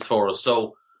chances for us.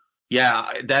 So, yeah,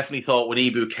 I definitely thought when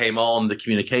Ibu came on, the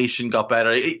communication got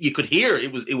better. You could hear,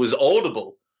 it was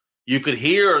audible. You could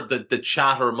hear the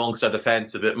chatter amongst our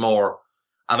defence a bit more.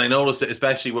 And I noticed it,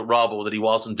 especially with Robbo, that he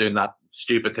wasn't doing that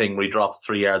stupid thing where he drops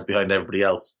 3 yards behind everybody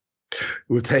else.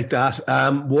 We'll take that.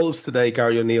 Wolves today,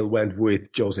 Gary O'Neill went with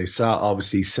Jose Sa,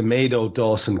 obviously, Semedo,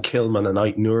 Dawson, Kilman and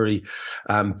Ait-Nouri.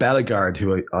 Bellegarde,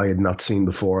 who I had not seen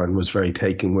before and was very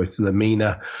taken with,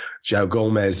 Lamina, João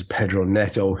Gomez, Pedro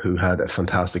Neto, who had a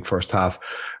fantastic first half,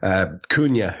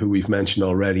 Cunha, who we've mentioned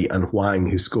already, and Wang,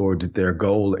 who scored their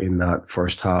goal in that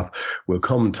first half. We'll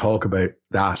come and talk about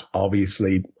that,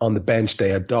 obviously. On the bench, they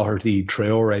had Doherty,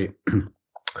 Traore,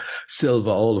 Silva,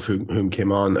 all of whom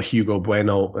came on, Hugo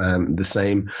Bueno, the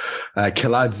same,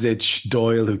 Kaladzic,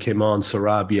 Doyle, who came on,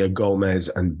 Sarabia, Gomez,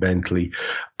 and Bentley.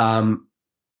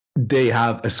 They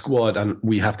have a squad, and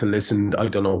we have to listen. I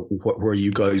don't know where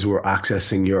you guys were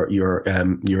accessing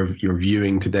your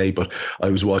viewing today, but I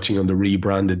was watching on the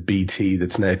rebranded BT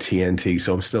that's now TNT,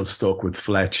 so I'm still stuck with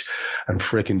Fletch and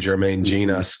frickin' Jermaine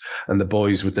Ginas and the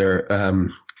boys with their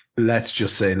let's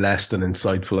just say less than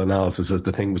insightful analysis as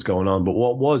the thing was going on. But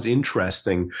what was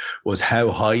interesting was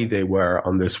how high they were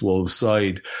on this Wolves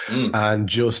side. And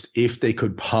just if they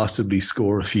could possibly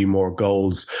score a few more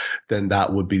goals, then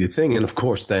that would be the thing. And of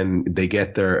course, then they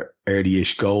get their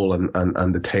early-ish goal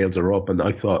and the tails are up. And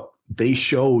I thought they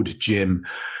showed, Jim,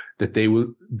 that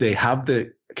they have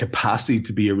the capacity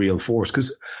to be a real force,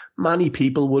 because many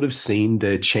people would have seen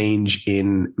the change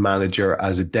in manager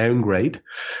as a downgrade.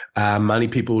 Many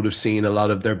people would have seen a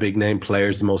lot of their big name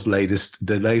players, the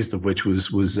latest of which was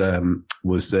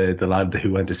the lad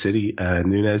who went to City,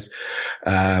 Nunes.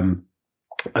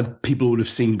 And people would have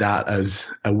seen that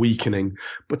as a weakening,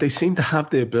 but they seem to have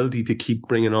the ability to keep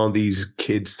bringing on these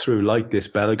kids through, like this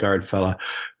Bellegarde fella,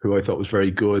 who I thought was very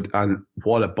good. And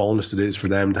what a bonus it is for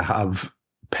them to have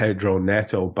Pedro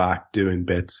Neto back doing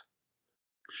bits.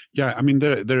 Yeah, I mean,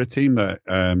 they're a team that,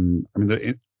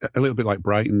 they're a little bit like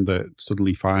Brighton, that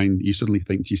you suddenly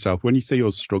think to yourself, when you see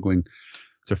us struggling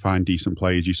to find decent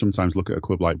players. You sometimes look at a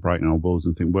club like Brighton or Wolves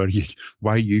and think,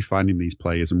 why are you finding these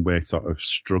players? And we're sort of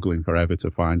struggling forever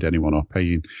to find anyone, or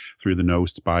paying through the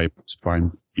nose to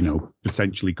find,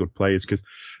 potentially good players. Because,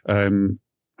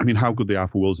 how good they are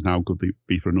for Wolves and how good they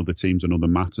be for another team's another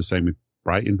matter. Same with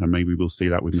Brighton, and maybe we'll see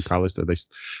that with McAllister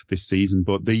this season.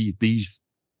 But these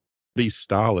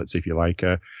starlets, if you like,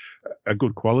 are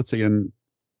good quality, and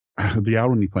they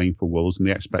are only playing for Wolves, and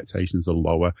the expectations are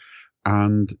lower.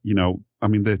 And,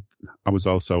 I was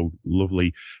also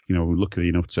lucky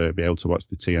enough to be able to watch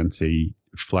the TNT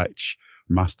Fletch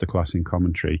masterclass in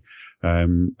commentary.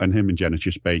 And him and Jenna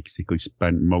just basically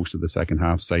spent most of the second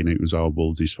half saying it was all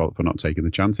Wolves' fault for not taking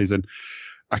the chances. And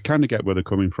I kind of get where they're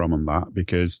coming from on that,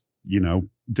 because,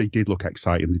 they did look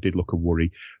exciting. They did look a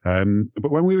worry.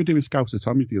 But when we were doing Scouts of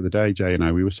Tommy's the other day, Jay and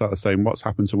I, we were sort of saying what's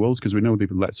happened to Wolves, because we know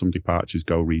they've let some departures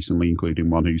go recently, including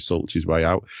one who sulked his way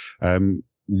out.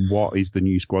 What is the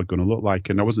new squad going to look like?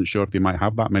 And I wasn't sure if they might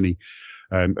have that many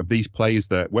of these players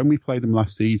that when we played them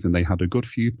last season, they had a good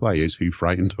few players who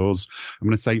frightened us. I'm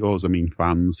going to say us, I mean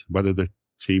fans. Whether the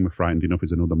team were frightened enough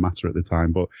is another matter at the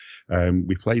time. But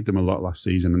we played them a lot last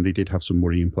season, and they did have some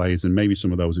worrying players, and maybe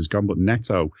some of those has gone. But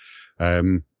Neto,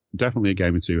 definitely a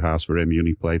game of two halves for him. He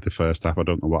only played the first half. I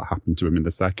don't know what happened to him in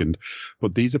the second.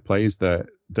 But these are players that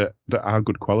are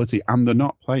good quality, and they're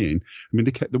not playing.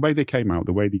 The way they came out,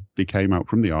 they came out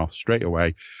from the off straight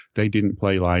away. They didn't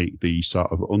play like the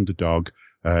sort of underdog,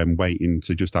 waiting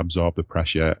to just absorb the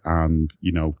pressure and,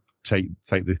 take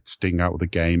the sting out of the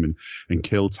game and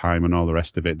kill time and all the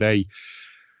rest of it. They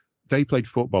played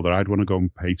football that I'd want to go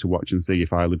and pay to watch and see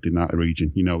if I lived in that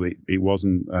region. It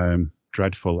wasn't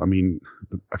dreadful.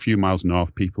 A few miles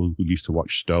north, people who used to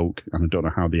watch Stoke, and I don't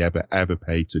know how they ever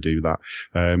paid to do that.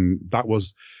 That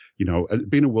was,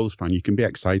 being a Wolves fan, you can be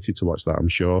excited to watch that, I'm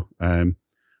sure.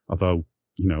 Although,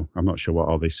 I'm not sure what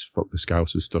all this fuck the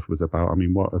Scousers stuff was about.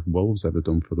 What have Wolves ever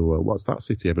done for the world? What's that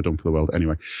city ever done for the world?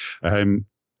 Anyway,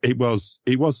 it's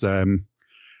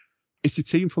a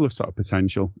team full of sort of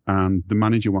potential, and the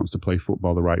manager wants to play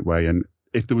football the right way. And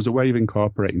if there was a way of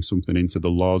incorporating something into the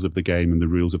laws of the game and the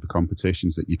rules of the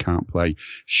competitions, that you can't play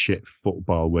shit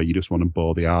football where you just want to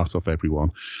bore the arse off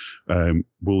everyone,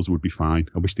 Wolves would be fine.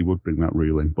 I wish they would bring that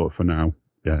rule in, but for now,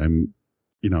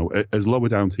 as lower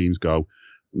down teams go,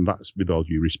 and that's with all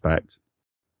due respect,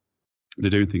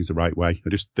 they're doing things the right way. I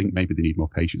just think maybe they need more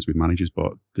patience with managers,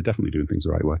 but they're definitely doing things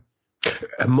the right way.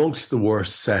 Amongst the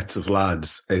worst sets of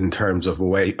lads in terms of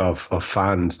of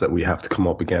fans that we have to come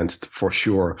up against, for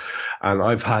sure. And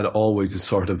I've had always a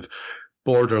sort of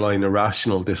borderline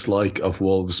irrational dislike of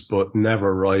Wolves, but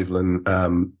never rivaling,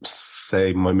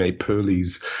 say, my mate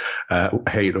Pooley's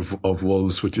hate of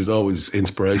Wolves, which is always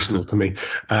inspirational to me.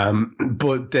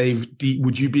 But Dave,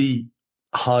 would you be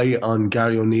high on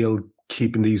Gary O'Neill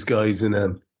keeping these guys in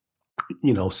a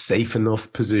safe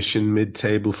enough position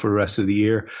mid-table for the rest of the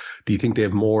year? Do you think they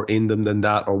have more in them than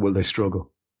that, or will they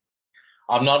struggle?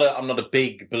 I'm not a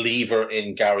big believer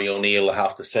in Gary O'Neill, I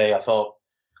have to say. I thought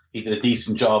he did a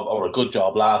decent job, or a good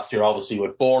job last year, obviously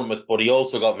with Bournemouth, but he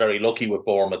also got very lucky with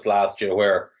Bournemouth last year,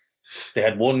 where they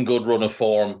had one good run of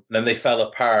form, and then they fell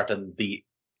apart, and the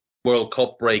World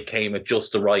Cup break came at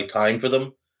just the right time for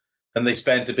them, and they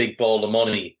spent a big ball of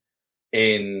money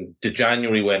in the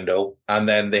January window, and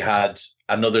then they had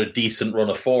another decent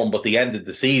run of form, but they ended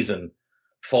the season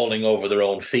falling over their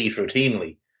own feet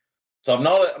routinely. So I'm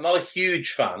not a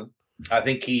huge fan. I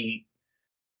think he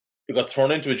got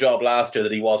thrown into a job last year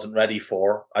that he wasn't ready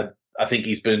for. I think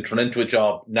he's been thrown into a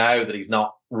job now that he's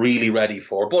not really ready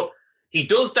for, but he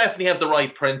does definitely have the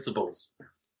right principles,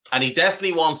 and he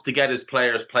definitely wants to get his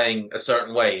players playing a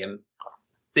certain way, and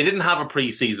they didn't have a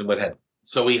pre-season with him.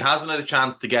 So he hasn't had a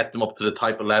chance to get them up to the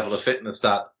type of level of fitness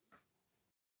that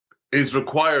is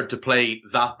required to play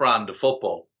that brand of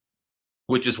football,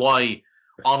 which is why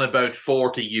on about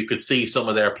 40, you could see some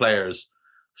of their players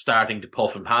starting to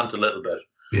puff and pant a little bit.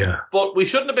 Yeah. But we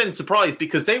shouldn't have been surprised,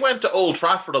 because they went to Old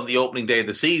Trafford on the opening day of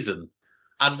the season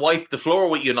and wiped the floor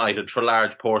with United for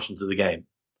large portions of the game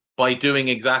by doing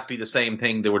exactly the same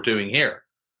thing they were doing here,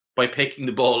 by picking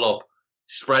the ball up,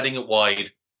 spreading it wide,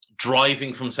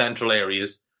 driving from central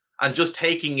areas, and just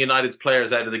taking United's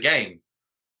players out of the game.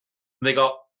 They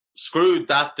got screwed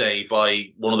that day by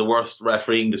one of the worst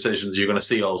refereeing decisions you're going to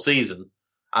see all season,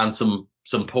 and some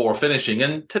poor finishing.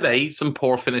 And today, some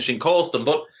poor finishing cost them.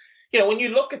 But, when you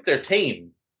look at their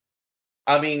team,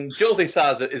 Jose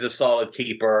Sa is a solid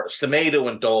keeper. Semedo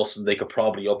and Dawson, they could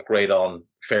probably upgrade on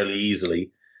fairly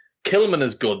easily. Kilman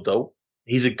is good, though.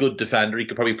 He's a good defender. He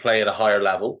could probably play at a higher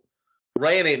level.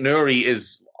 Rayan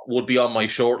Aït-Nouri would be on my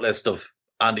short list of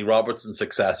Andy Robertson's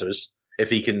successors if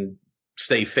he can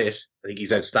stay fit. I think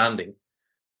he's outstanding.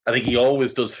 I think he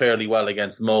always does fairly well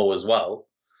against Mo as well.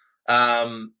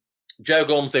 João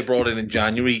Gomes they brought in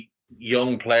January,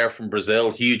 young player from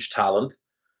Brazil, huge talent.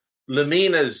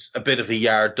 Lemina's a bit of a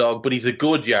yard dog, but he's a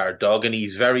good yard dog, and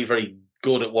he's very, very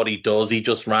good at what he does. He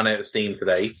just ran out of steam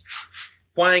today.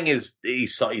 Hwang he's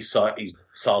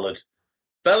solid.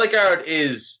 Bellegarde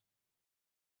is,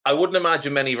 I wouldn't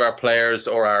imagine many of our players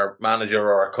or our manager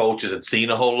or our coaches had seen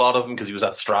a whole lot of him because he was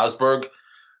at Strasbourg.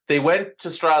 They went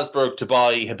to Strasbourg to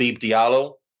buy Habib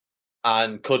Diallo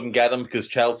and couldn't get him because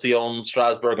Chelsea owned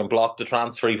Strasbourg and blocked the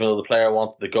transfer even though the player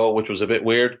wanted to go, which was a bit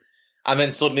weird. And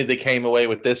then suddenly they came away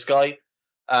with this guy.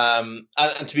 And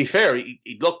to be fair,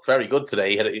 he looked very good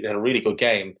today. He had a really good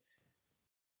game.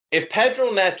 If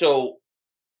Pedro Neto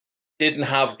didn't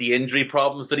have the injury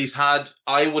problems that he's had,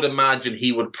 I would imagine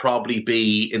he would probably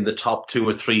be in the top 2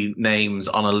 or 3 names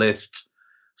on a list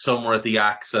somewhere at the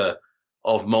AXA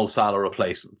of Mo Salah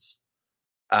replacements.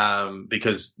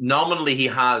 Because nominally he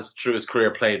has, through his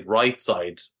career, played right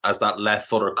side as that left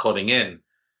footer cutting in.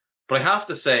 But I have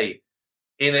to say,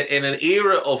 in an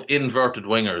era of inverted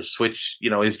wingers, which, you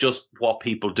know, is just what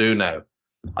people do now,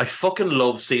 I fucking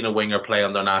love seeing a winger play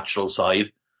on their natural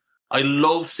side. I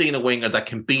love seeing a winger that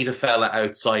can beat a fella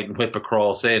outside and whip a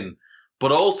cross in,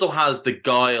 but also has the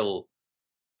guile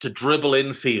to dribble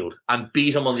infield and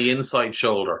beat him on the inside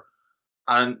shoulder.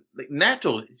 And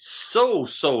Neto is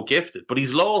so gifted, but he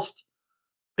lost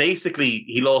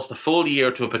a full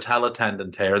year to a patella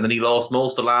tendon tear, and then he lost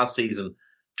most of last season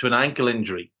to an ankle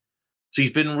injury. So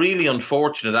he's been really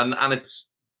unfortunate, and it's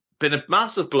been a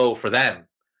massive blow for them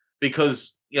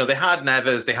because, you know, they had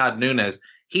Neves, they had Nunes.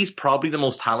 He's probably the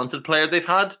most talented player they've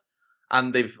had,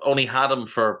 and they've only had him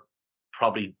for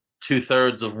probably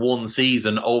 2/3 of one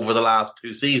season over the last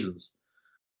 2 seasons.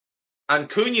 And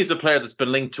Cunha is a player that's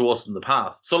been linked to us in the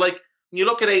past. So, like, when you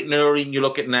look at Aït-Nouri and you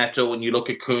look at Neto and you look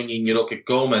at Cunha and you look at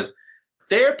Gomez,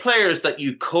 they're players that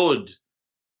you could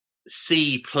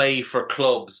see play for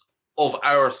clubs of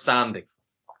our standing.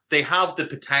 They have the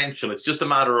potential. It's just a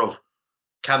matter of,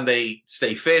 can they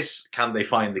stay fit? Can they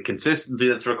find the consistency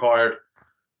that's required?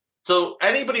 So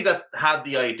anybody that had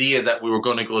the idea that we were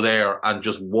going to go there and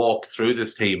just walk through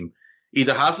this team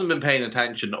either hasn't been paying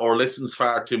attention or listens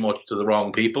far too much to the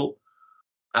wrong people.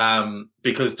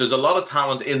 Because there's a lot of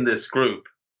talent in this group.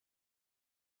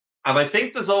 And I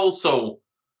think there's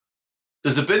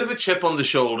a bit of a chip on the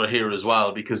shoulder here as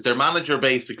well, because their manager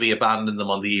basically abandoned them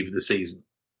on the eve of the season.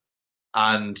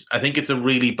 And I think it's a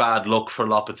really bad look for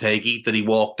Lopetegui that he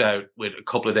walked out with a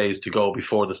couple of days to go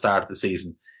before the start of the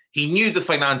season. He knew the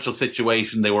financial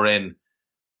situation they were in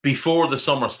before the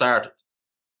summer started.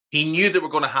 He knew they were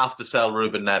going to have to sell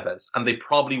Ruben Neves, and they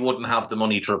probably wouldn't have the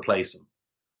money to replace him.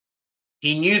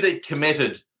 He knew they'd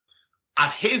committed,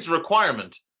 at his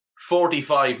requirement,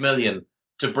 45 million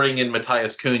to bring in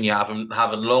Matheus Cunha,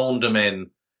 having loaned him in.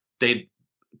 They'd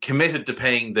committed to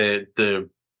paying the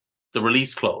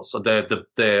release clause, or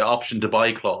the option to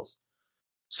buy clause.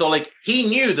 So, like, he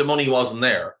knew the money wasn't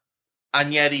there.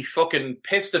 And yet he fucking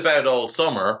pissed about all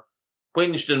summer,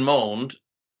 whinged and moaned,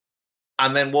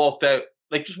 and then walked out.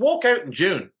 Like, just walk out in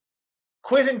June.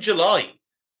 Quit in July.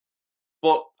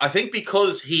 But I think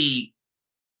because he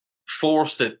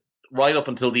forced it right up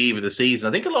until the eve of the season,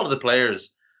 I think a lot of the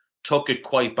players took it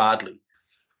quite badly.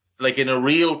 Like, in a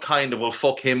real kind of, well,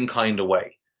 fuck him kind of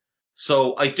way.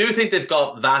 So I do think they've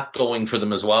got that going for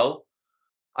them as well.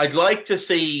 I'd like to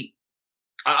see,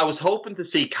 I was hoping to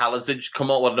see Kalasic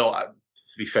come on. Well, no,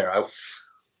 to be fair,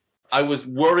 I was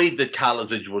worried that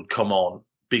Kalasic would come on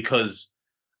because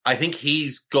I think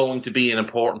he's going to be an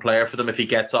important player for them if he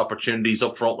gets opportunities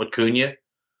up front with Cunha.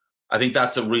 I think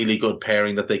that's a really good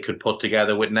pairing that they could put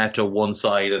together with Neto one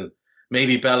side and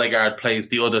maybe Bellegarde plays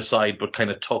the other side but kind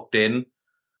of tucked in.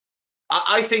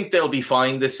 I think they'll be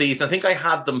fine this season. I think I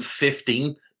had them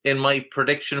 15th in my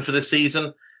prediction for the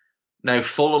season. Now,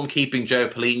 Fulham keeping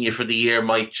João Palhinha for the year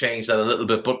might change that a little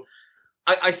bit, but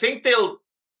I think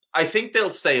they'll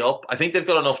stay up. I think they've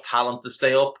got enough talent to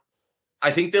stay up.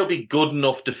 I think they'll be good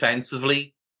enough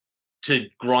defensively to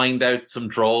grind out some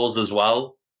draws as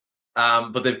well.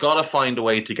 But they've got to find a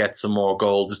way to get some more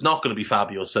goals. It's not going to be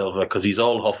Fabio Silva because he's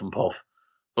all huff and puff.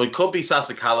 But it could be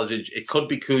Sasa Kalasic. It could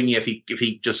be Cunha if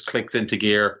he just clicks into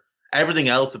gear. Everything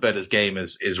else about his game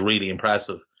is really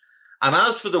impressive. And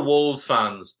as for the Wolves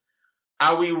fans,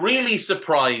 are we really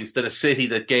surprised that a city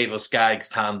that gave us Gags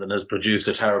Tandon has produced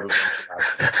a terrible bunch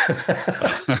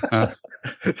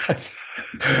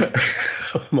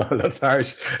of that's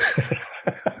harsh.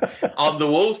 On the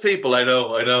Wolves people, I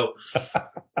know.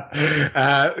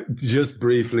 Just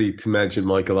briefly to mention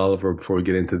Michael Oliver before we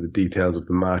get into the details of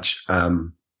the match.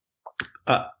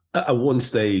 At one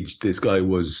stage, this guy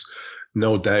was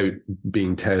no doubt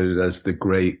being touted as the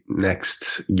great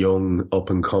next young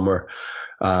up-and-comer.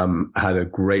 Had a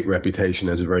great reputation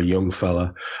as a very young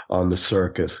fella on the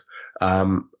circuit.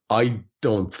 I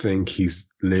don't think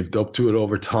he's lived up to it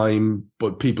over time,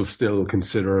 but people still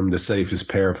consider him the safest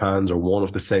pair of hands, or one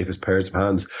of the safest pairs of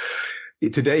hands.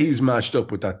 Today he was matched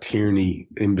up with that Tierney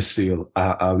imbecile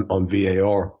on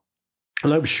VAR.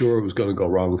 And I was sure it was going to go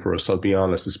wrong for us, I'll be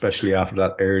honest, especially after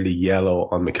that early yellow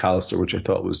on McAllister, which I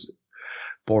thought was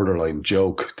borderline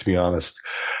joke, to be honest.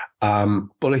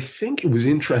 But I think it was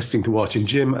interesting to watch. And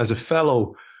Jim, as a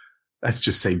fellow, let's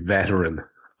just say veteran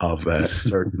of a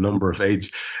certain number of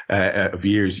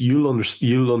years, you'll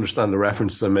understand the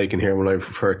references I'm making here when I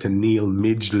refer to Neil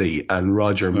Midgley and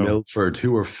Roger Milford,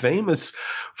 who were famous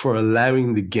for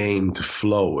allowing the game to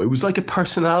flow. It was like a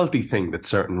personality thing that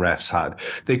certain refs had.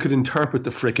 They could interpret the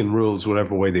frickin' rules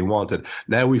whatever way they wanted.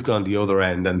 Now we've gone the other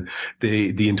end, and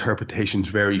the interpretations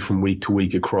vary from week to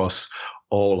week across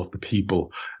all of the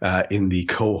people in the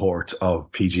cohort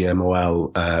of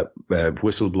PGMOL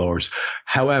whistleblowers.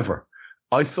 However,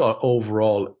 I thought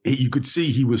overall, you could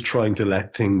see he was trying to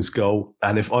let things go.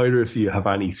 And if either of you have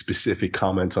any specific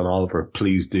comments on Oliver,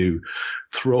 please do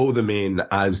throw them in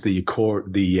as the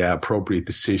appropriate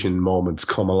decision moments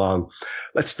come along.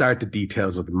 Let's start the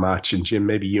details of the match. And Jim,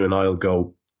 maybe you and I'll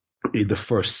go in the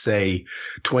first, say,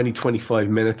 20, 25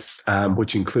 minutes,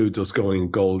 which includes us going a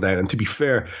goal down. And to be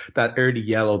fair, that early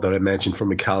yellow that I mentioned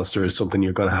from McAllister is something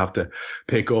you're going to have to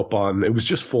pick up on. It was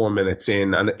just 4 minutes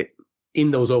in, and in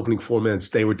those opening 4 minutes,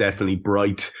 they were definitely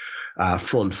bright,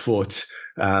 front foot.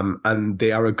 And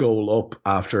they are a goal up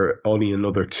after only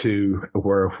another two,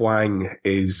 where Hwang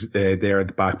is there at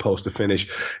the back post to finish.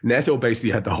 Neto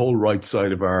basically had the whole right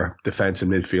side of our defence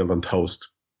and midfield on toast.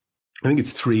 I think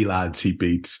it's 3 lads he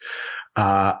beats,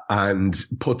 and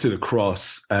puts it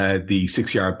across the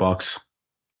 6-yard box,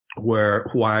 where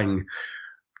Hwang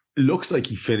looks like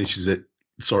he finishes it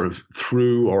sort of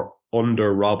through or under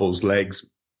Robbo's legs.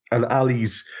 And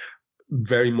Ali's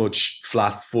very much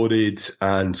flat-footed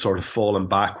and sort of falling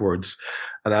backwards.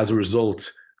 And as a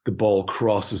result, the ball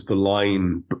crosses the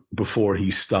line before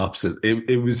he stops it.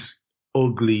 It was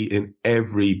ugly in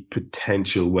every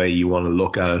potential way you want to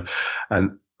look at it.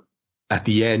 And at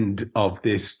the end of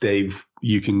this, Dave,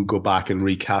 you can go back and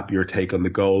recap your take on the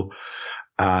goal,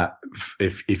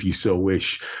 if you so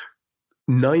wish.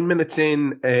 9 minutes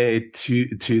in to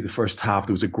the first half,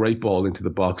 there was a great ball into the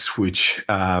box, which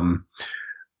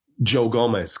Joe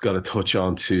Gomez got a touch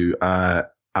onto,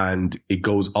 and it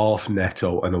goes off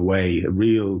Neto and away. A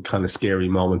real kind of scary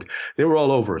moment. They were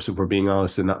all over us, if we're being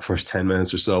honest, in that first 10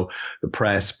 minutes or so. The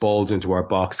press, balls into our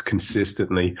box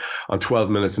consistently. On 12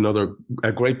 minutes,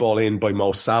 a great ball in by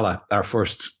Mo Salah, our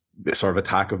first sort of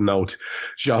attack of note.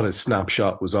 Jota's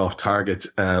snapshot was off target.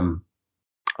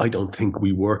 I don't think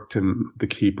we worked him, the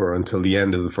keeper, until the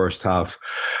end of the first half.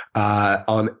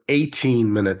 On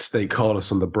 18 minutes, they caught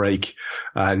us on the break.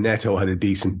 Neto had a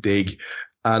decent dig.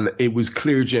 And it was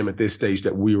clear, Jim, at this stage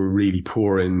that we were really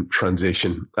poor in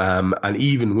transition. And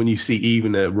even when you see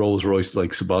even a Rolls Royce like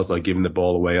Szoboszlai giving the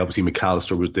ball away, obviously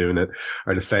McAllister was doing it,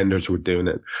 our defenders were doing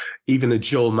it. Even a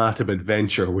Joel Matip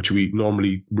adventure, which we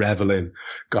normally revel in,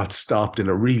 got stopped in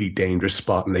a really dangerous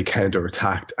spot and they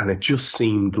counter-attacked. And it just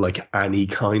seemed like any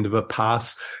kind of a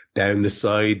pass down the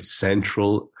side,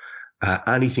 central,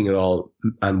 anything at all.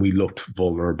 And we looked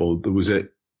vulnerable. There was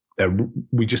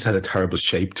we just had a terrible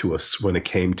shape to us when it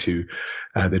came to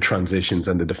the transitions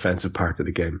and the defensive part of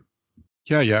the game.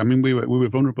 Yeah. I mean, we were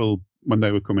vulnerable when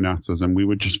they were coming at us, and we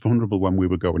were just vulnerable when we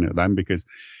were going at them, because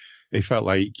it felt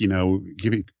like,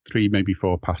 give it 3, maybe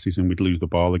 4 passes and we'd lose the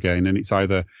ball again. And it's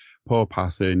either poor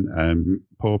passing,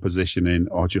 poor positioning,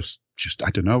 or just I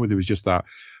don't know. There was just that.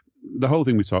 The whole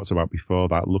thing we talked about before,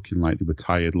 that looking like they were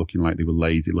tired, looking like they were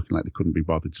lazy, looking like they couldn't be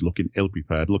bothered, looking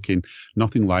ill-prepared, looking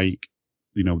nothing like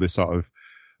the sort of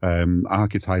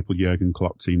archetypal Jurgen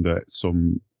Klopp team that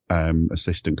some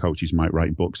assistant coaches might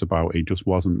write books about. It just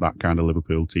wasn't that kind of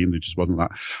Liverpool team. There just wasn't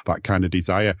that kind of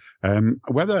desire.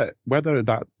 Whether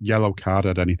that yellow card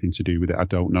had anything to do with it, I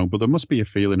don't know. But there must be a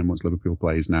feeling amongst Liverpool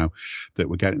players now that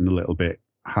we're getting a little bit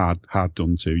hard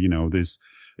done to.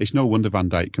 It's no wonder Van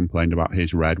Dijk complained about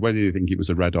his red, whether you think it was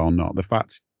a red or not. The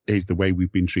fact is, the way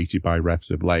we've been treated by refs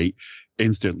of late,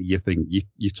 instantly you think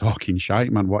you're talking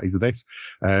shite, man. What is this?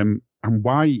 And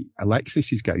why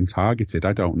Alexis is getting targeted,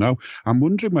 I don't know. I'm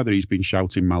wondering whether he's been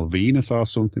shouting Malvinas or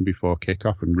something before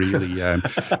kickoff and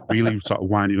really sort of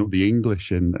winding up the English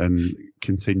and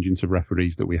contingent of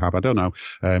referees that we have. I don't know.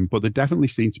 But there definitely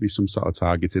seems to be some sort of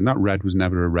targeting. That red was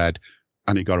never a red,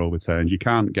 and it got overturned. You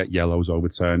can't get yellows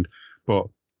overturned. But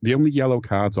the only yellow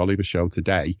cards Oliver showed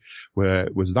today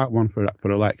was that one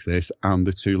for Alexis, and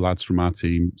the two lads from our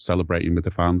team celebrating with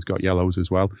the fans got yellows as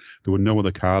well. There were no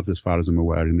other cards as far as I'm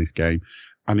aware in this game.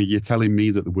 And you're telling me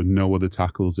that there were no other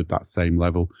tackles of that same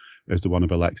level as the one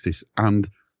of Alexis. And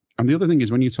the other thing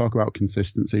is, when you talk about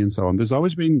consistency and so on, there's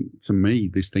always been, to me,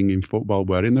 this thing in football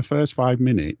where in the first 5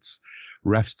 minutes,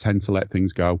 refs tend to let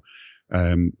things go.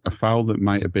 A foul that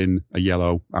might have been a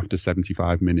yellow after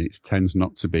 75 minutes tends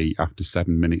not to be after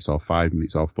 7 minutes or 5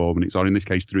 minutes or 4 minutes, or in this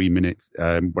case, 3 minutes,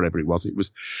 whatever it was.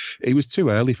 It was too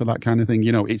early for that kind of thing.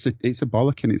 It's a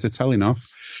bollocking. It's a telling off.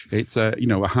 It's a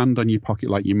hand on your pocket,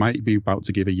 like you might be about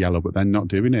to give a yellow, but then not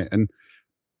doing it. And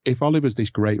if Oliver's this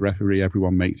great referee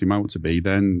everyone makes him out to be,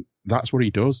 then that's what he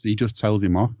does. He just tells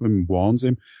him off and warns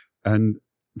him. And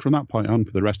from that point on,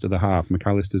 for the rest of the half,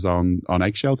 McAllister's on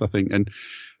eggshells, I think. And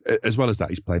as well as that,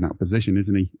 he's playing out of position,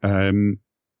 isn't he?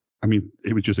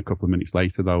 It was just a couple of minutes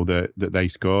later, though, that they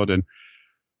scored. And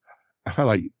I felt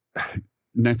like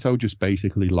Neto just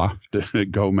basically laughed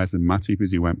at Gomez and Matip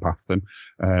as he went past them.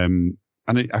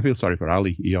 And I feel sorry for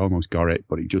Ali. He almost got it,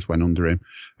 but he just went under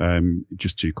him,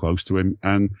 just too close to him.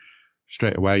 And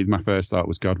straight away, my first thought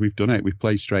was, God, we've done it. We've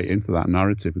played straight into that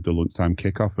narrative of the lunchtime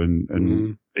kickoff,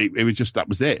 and it was just, that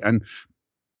was it. And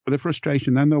the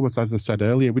frustration then, though, was, as I said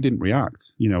earlier, we didn't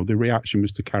react. The reaction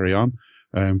was to carry on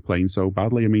playing so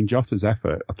badly. I mean, Jota's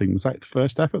effort, I think, was that the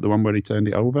first effort, the one where he turned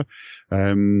it over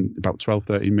about 12,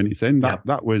 13 minutes in.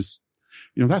 That was,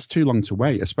 that's too long to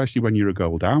wait, especially when you're a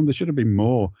goal down. There should have been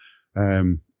more.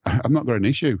 I've not got an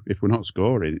issue if we're not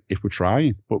scoring, if we're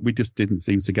trying, but we just didn't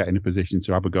seem to get in a position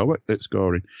to have a go at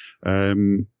scoring.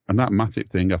 And that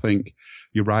Matip thing, I think,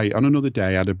 you're right. On another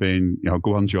day, I'd have been,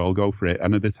 go on, Joel, go for it.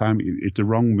 And at the time, it's the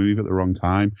wrong move at the wrong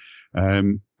time.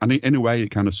 And in a way,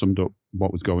 it kind of summed up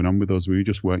what was going on with us. We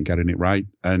just weren't getting it right.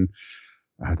 And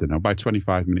I don't know, by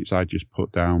 25 minutes, I just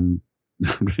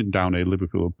written down a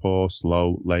Liverpool poor,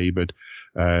 slow, laboured.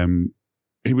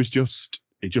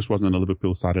 It just wasn't a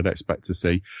Liverpool side I'd expect to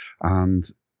see. And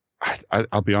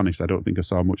I'll be honest, I don't think I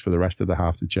saw much for the rest of the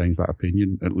half to change that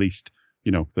opinion, at least,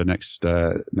 the next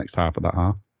half of that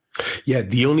half. Yeah,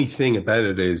 the only thing about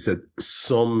it is that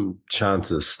some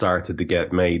chances started to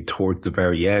get made towards the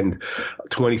very end.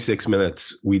 26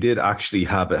 minutes, we did actually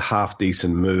have a half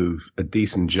decent move, a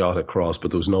decent Jota cross,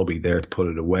 but there was nobody there to put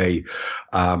it away.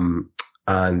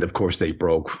 And of course, they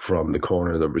broke from the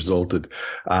corner that resulted.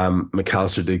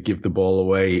 McAllister did give the ball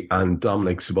away, and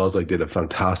Dominic Szoboszlai did a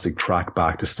fantastic track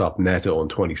back to stop Neto in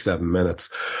 27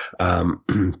 minutes.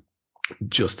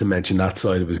 Just to mention that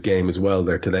side of his game as well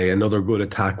there today. Another good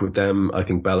attack with them. I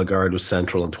think Bellegarde was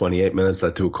central in 28 minutes,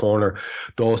 led to a corner.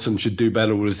 Dawson should do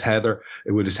better with his header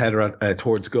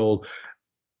towards goal.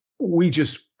 We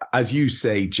just, as you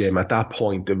say, Jim, at that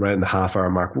point, around the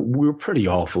half-hour mark, we were pretty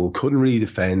awful. Couldn't really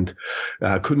defend,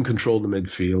 couldn't control the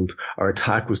midfield. Our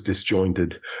attack was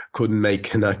disjointed, couldn't make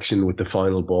connection with the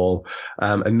final ball.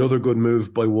 Another good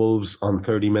move by Wolves on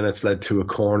 30 minutes led to a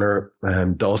corner.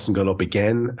 Dawson got up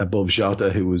again above Jota,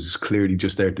 who was clearly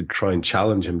just there to try and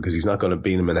challenge him, because he's not going to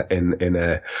beat him in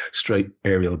a straight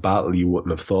aerial battle, you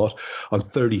wouldn't have thought. On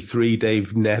 33,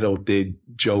 Dave, Neto did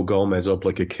Joe Gomez up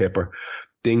like a kipper.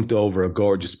 Dinked over a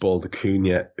gorgeous ball to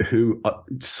Cunha, who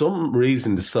some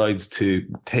reason decides to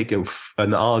take an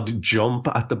odd jump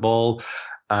at the ball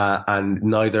and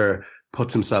neither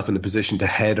puts himself in a position to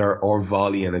header or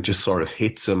volley, and it just sort of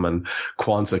hits him, and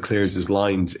Kwanzaa clears his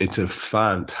lines. It's a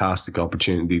fantastic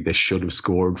opportunity they should have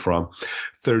scored from.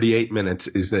 38 minutes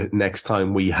is the next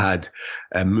time we had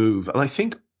a move. And I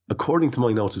think, according to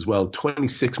my notes as well,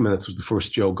 26 minutes was the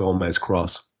first Joe Gomez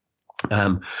cross.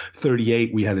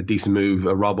 38, we had a decent move,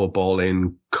 a Robbo ball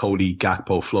in. Cody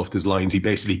Gakpo fluffed his lines. He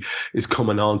basically is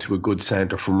coming on to a good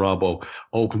centre from Robbo,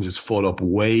 opens his foot up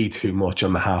way too much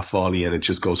on the half volley, and it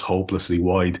just goes hopelessly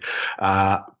wide.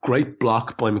 Great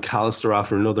block by McAllister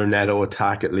after another Neto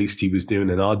attack. At least he was doing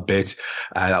an odd bit.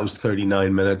 That was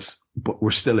 39 minutes. But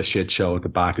we're still a shit show at the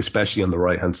back, especially on the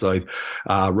right-hand side.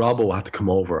 Robbo had to come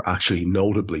over, actually,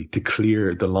 notably, to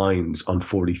clear the lines on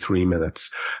 43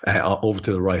 minutes, over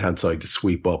to the right-hand side to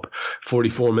sweep up.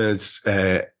 44 minutes,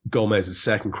 Gomez's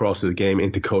second cross of the game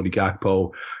into Cody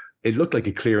Gakpo. It looked like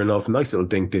a clear enough, nice little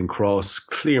dinked-in cross,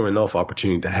 clear enough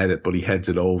opportunity to head it, but he heads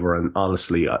it over, and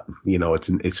honestly,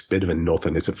 it's a bit of a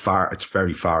nothing. It's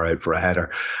very far out for a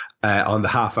header. On the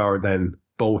half hour then,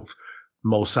 both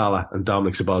Mo Salah and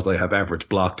Dominic Szoboszlai have efforts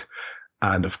blocked,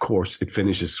 and of course it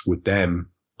finishes with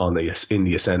them in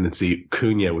the ascendancy.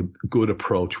 Cunha with good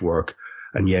approach work,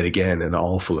 and yet again an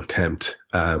awful attempt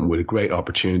with a great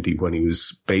opportunity when he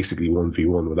was basically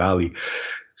 1v1 with Ali.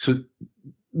 So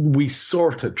we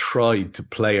sort of tried to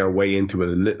play our way into it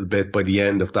a little bit by the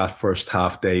end of that first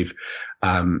half, Dave.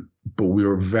 But we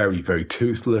were very, very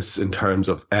toothless in terms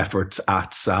of efforts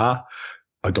at Sa.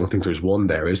 I don't think there's one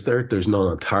there, is there? There's none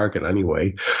on target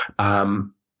anyway.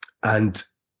 And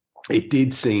it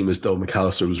did seem as though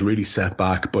McAllister was really set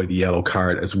back by the yellow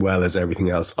card as well as everything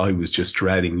else. I was just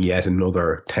dreading yet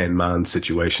another 10-man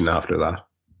situation after that.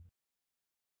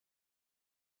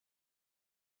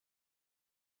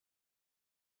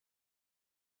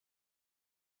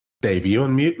 Dave, are you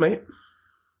on mute, mate?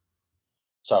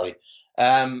 Sorry.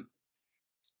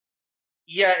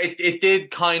 Yeah, it did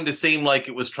kind of seem like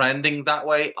it was trending that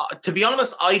way. To be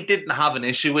honest, I didn't have an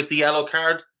issue with the yellow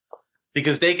card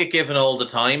because they get given all the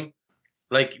time.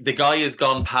 Like, the guy has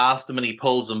gone past him and he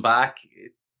pulls him back.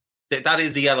 That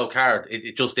is the yellow card.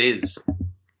 It just is.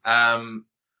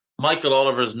 Michael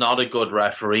Oliver's not a good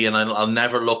referee, and I'll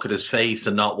never look at his face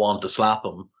and not want to slap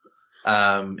him.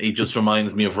 He just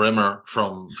reminds me of Rimmer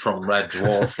from Red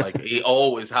Dwarf. Like, he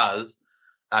always has.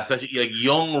 Especially, like,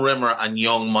 young Rimmer and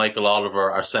young Michael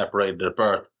Oliver are separated at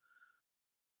birth.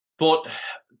 But,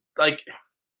 like,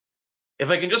 if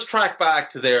I can just track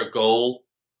back to their goal,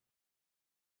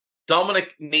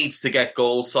 Dominic needs to get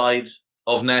goal side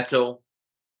of Neto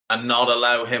and not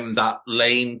allow him that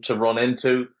lane to run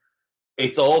into.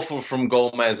 It's awful from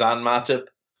Gomez and Matip.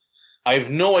 I have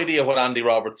no idea what Andy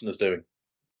Robertson is doing.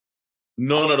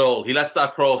 None at all. He lets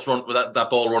that cross run, that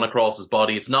ball run across his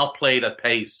body. It's not played at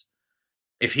pace.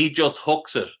 If he just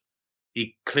hooks it,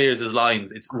 he clears his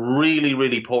lines. It's really,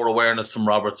 really poor awareness from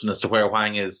Robertson as to where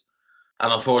Hwang is.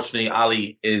 And unfortunately,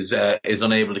 Ali is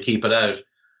unable to keep it out.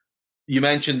 You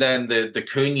mentioned then the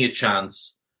Cunha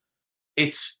chance.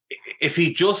 If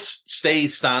he just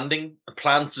stays standing,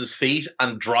 plants his feet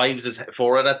and drives his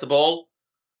forehead at the ball,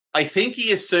 I think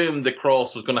he assumed the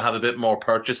cross was going to have a bit more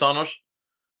purchase on it.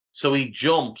 So he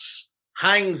jumps,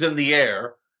 hangs in the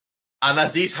air, and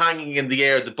as he's hanging in the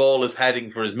air, the ball is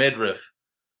heading for his midriff.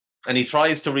 And he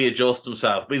tries to readjust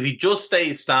himself. But if he just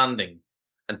stays standing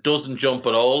and doesn't jump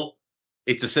at all,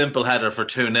 it's a simple header for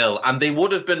 2-0. And they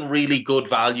would have been really good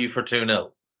value for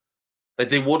 2-0. Like,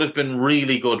 they would have been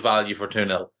really good value for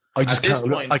 2-0. I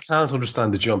can't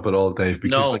understand the jump at all, Dave,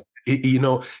 because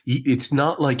it's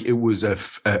not like it was a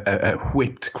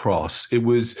whipped cross. It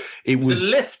was a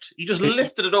lift. He just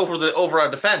lifted it over our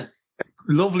defence.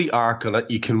 Lovely arc on it.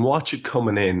 You can watch it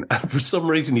coming in, and for some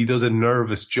reason he does a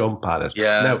nervous jump at it.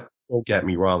 Yeah. Now, don't get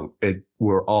me wrong,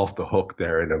 we're off the hook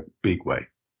there in a big way.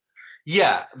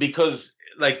 Yeah, because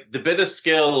like the bit of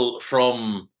skill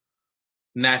from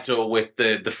Neto with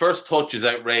the first touch is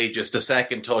outrageous, the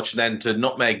second touch, and then to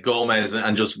nutmeg Gomez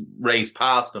and just race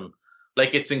past him.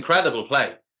 Like, it's incredible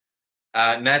play.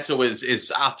 Neto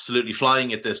is absolutely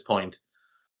flying at this point.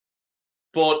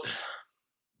 But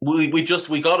we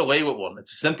got away with one.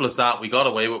 It's as simple as that. We got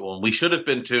away with one. We should have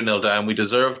been 2-0 down. We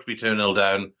deserved to be 2-0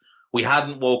 down. We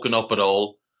hadn't woken up at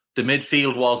all. The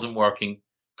midfield wasn't working.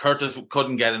 Curtis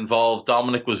couldn't get involved.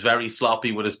 Dominic was very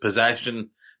sloppy with his possession.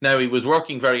 Now, he was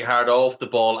working very hard off the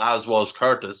ball, as was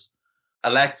Curtis.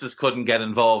 Alexis couldn't get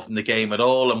involved in the game at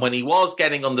all. And when he was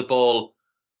getting on the ball,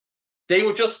 they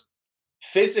were just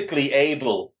physically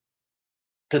able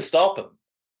to stop him.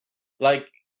 Like,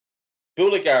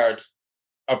 Bellegarde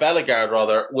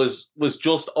was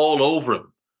just all over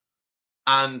him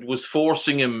and was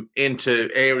forcing him into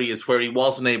areas where he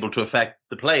wasn't able to affect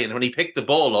the play. And when he picked the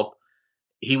ball up,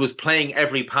 he was playing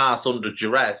every pass under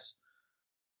duress.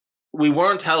 We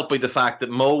weren't helped by the fact that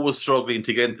Mo was struggling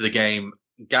to get into the game.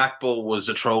 Gakpo was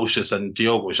atrocious, and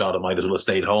Diogo Jota might as well have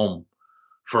stayed home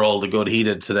for all the good he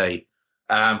did today.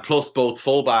 Plus, both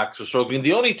fullbacks were struggling.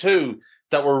 The only two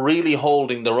that were really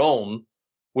holding their own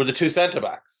were the two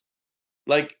centre-backs.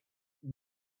 Like,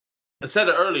 I said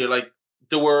it earlier, like,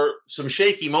 there were some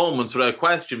shaky moments without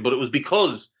question, but it was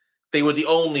because they were the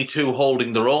only two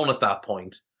holding their own at that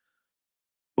point.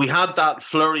 We had that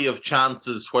flurry of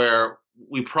chances where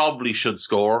we probably should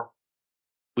score.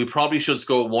 We probably should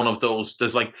score one of those.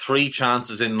 There's like 3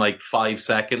 chances in like 5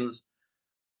 seconds.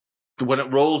 When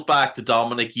it rolls back to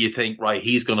Dominic, you think, right,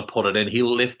 he's going to put it in.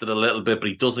 He'll lift it a little bit, but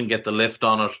he doesn't get the lift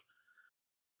on it.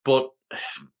 But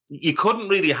you couldn't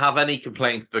really have any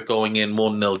complaints about going in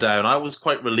 1-0 down. I was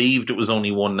quite relieved it was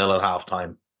only 1-0 at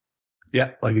halftime.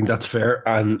 Yeah, I think that's fair.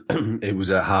 And it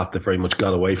was a half that very much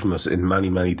got away from us in many,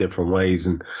 many different ways.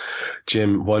 And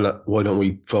Jim, why don't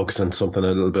we focus on something a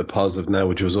little bit positive now,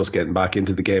 which was us getting back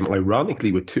into the game.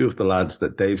 Ironically, with 2 of the lads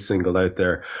that Dave singled out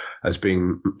there as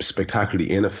being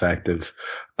spectacularly ineffective,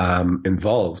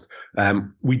 involved.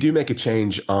 We do make a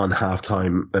change on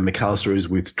halftime. McAllister is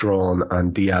withdrawn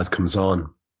and Diaz comes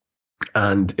on.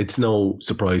 And it's no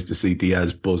surprise to see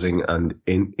Diaz buzzing and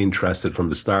interested from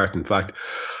the start. In fact,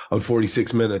 on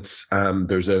 46 minutes,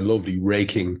 there's a lovely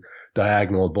raking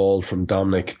diagonal ball from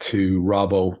Dominic to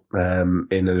Robbo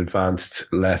in an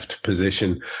advanced left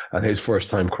position, and his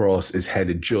first time cross is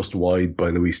headed just wide by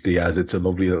Luis Diaz. It's a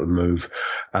lovely little move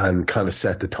and kind of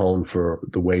set the tone for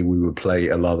the way we would play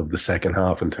a lot of the second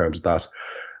half in terms of that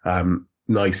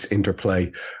nice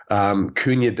interplay.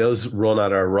 Cunha does run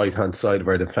at our right hand side of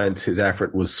our defence. His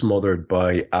effort was smothered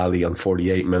by Ali on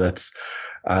 48 minutes,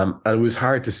 and it was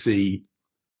hard to see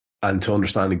and to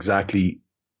understand exactly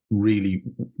really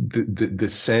the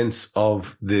sense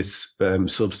of this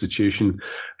substitution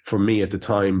for me at the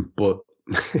time. But,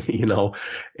 you know,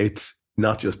 it's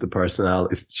not just the personnel,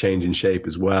 it's the change in shape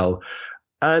as well.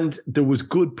 And there was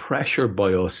good pressure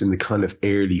by us in the kind of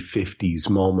early 50s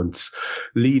moments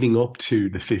leading up to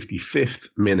the 55th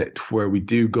minute where we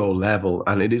do go level,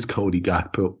 and it is Cody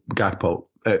Gakpo.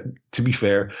 To be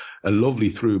fair, a lovely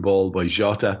through ball by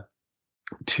Jota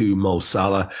to Mo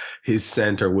Salah. His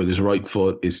centre with his right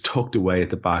foot is tucked away at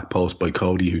the back post by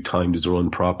Cody, who timed his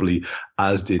run properly,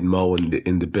 as did Mo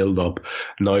in the build-up.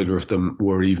 Neither of them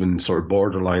were even sort of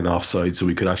borderline offside, so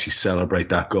we could actually celebrate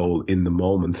that goal in the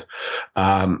moment.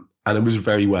 And it was a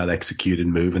very well executed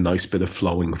move, a nice bit of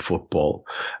flowing football.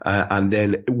 And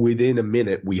then within a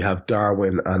minute, we have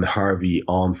Darwin and Harvey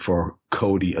on for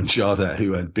Cody and Jota,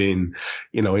 who had been,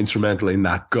 you know, instrumental in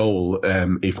that goal,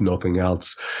 if nothing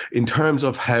else. In terms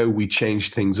of how we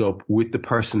changed things up with the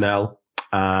personnel,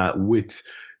 with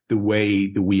the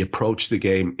way that we approach the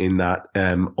game in that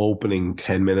opening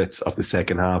 10 minutes of the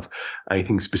second half,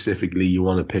 anything specifically you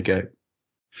want to pick out?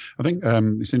 I think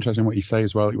it's interesting what you say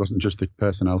as well. It wasn't just the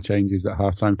personnel changes at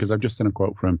halftime, because I've just seen a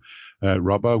quote from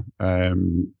Robbo.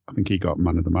 I think he got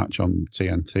man of the match on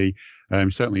TNT.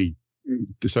 Certainly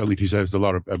deserves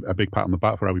a big pat on the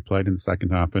back for how we played in the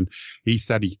second half. And he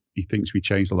said he thinks we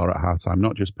changed a lot at halftime,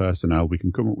 not just personnel. We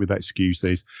can come up with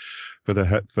excuses for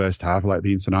the first half, like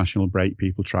the international break,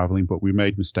 people travelling, but we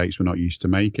made mistakes we're not used to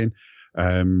making.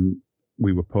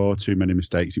 We were poor, too many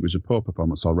mistakes. It was a poor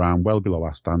performance all round, well below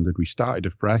our standard. We started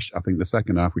afresh. I think the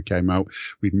second half we came out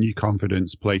with new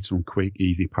confidence, played some quick,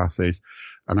 easy passes.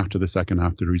 And after the second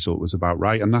half, the result was about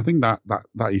right. And I think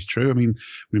that is true. I mean,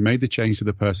 we made the change to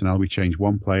the personnel. We changed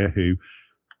one player who,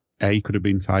 A, could have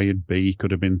been tired, B, could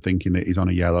have been thinking that he's on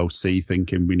a yellow, C,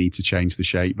 thinking we need to change the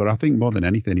shape. But I think more than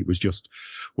anything, it was just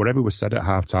whatever was said at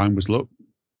half time was, look,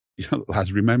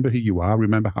 lads, remember who you are.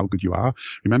 Remember how good you are.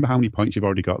 Remember how many points you've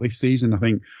already got this season. I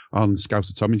think on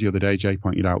Scouser Tommy's the other day, Jay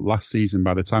pointed out last season,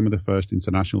 by the time of the first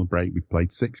international break, we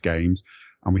played 6 games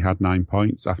and we had 9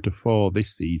 points. After 4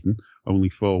 this season, only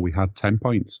 4, we had 10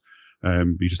 points.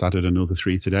 We just added another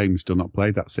 3 today and we've still not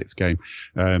played that 6th game.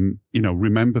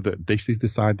 Remember that this is the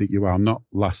side that you are, not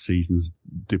last season's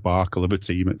debacle of a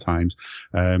team at times.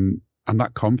 And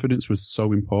that confidence was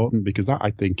so important, because that,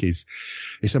 I think, it's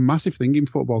a massive thing in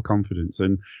football, confidence.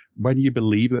 And when you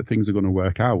believe that things are going to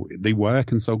work out, they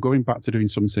work. And so going back to doing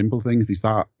some simple things, is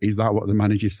that what the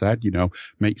manager said?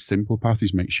 Make simple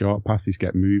passes, make short passes,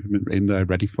 get movement in there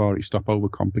ready for it, stop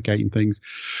overcomplicating things.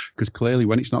 Because clearly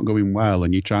when it's not going well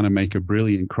and you're trying to make a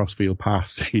brilliant crossfield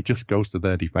pass, it just goes to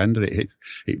their defender.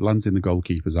 It lands in the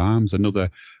goalkeeper's arms. Another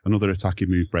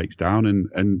attacking move breaks down,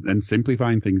 and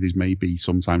simplifying things is maybe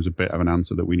sometimes a bit of an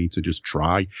answer that we need to just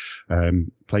try.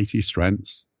 Play to your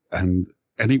strengths, and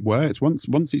it worked.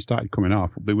 Once it started coming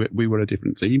off, we were a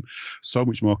different team, so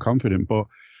much more confident. But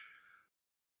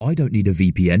I don't need a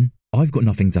VPN. I've got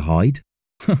nothing to hide.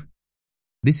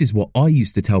 This is what I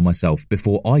used to tell myself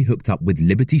before I hooked up with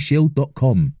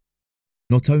LibertyShield.com.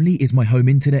 Not only is my home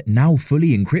internet now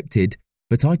fully encrypted,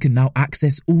 but I can now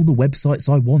access all the websites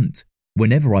I want,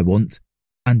 whenever I want,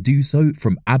 and do so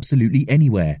from absolutely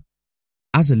anywhere.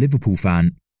 As a Liverpool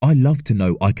fan, I love to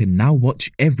know I can now watch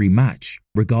every match,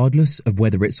 regardless of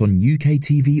whether it's on UK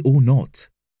TV or not.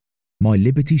 My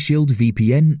Liberty Shield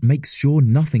VPN makes sure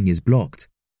nothing is blocked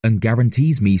and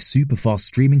guarantees me super fast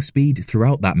streaming speed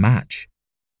throughout that match.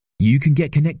 You can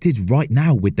get connected right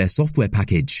now with their software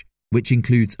package, which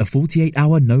includes a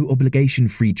 48-hour no-obligation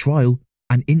free trial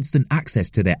and instant access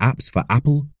to their apps for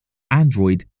Apple,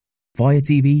 Android, Fire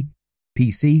TV,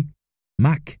 PC,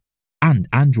 Mac, and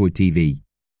Android TV.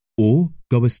 Or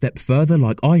go a step further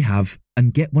like I have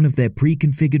and get one of their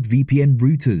pre-configured VPN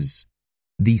routers.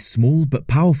 These small but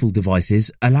powerful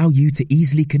devices allow you to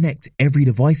easily connect every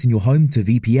device in your home to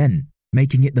VPN,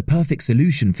 making it the perfect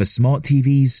solution for smart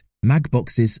TVs, mag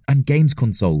boxes, and games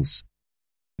consoles.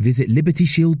 Visit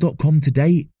LibertyShield.com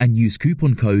today and use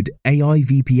coupon code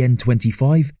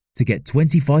AIVPN25 to get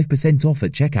 25% off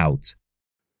at checkout.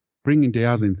 bringing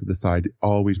Diaz into the side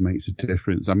always makes a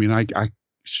difference. I mean, I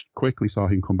quickly saw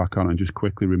him come back on and just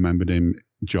quickly remembered him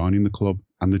joining the club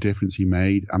and the difference he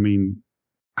made. I mean,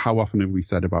 how often have we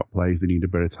said about players they need a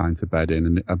bit of time to bed in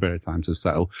and a bit of time to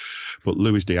settle? But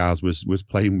Luis Diaz was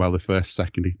playing well the first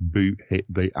second his boot hit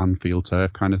the Anfield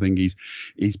turf kind of thing.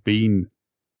 He's been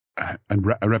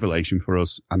a revelation for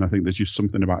us, and I think there's just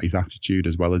something about his attitude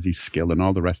as well as his skill and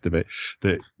all the rest of it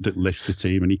that lifts the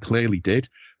team, and he clearly did.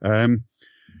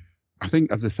 I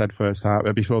think, as I said, first half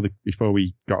before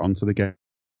we got onto the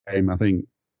game, I think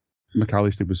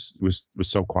McAllister was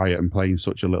so quiet and playing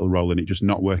such a little role, and it just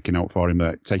not working out for him.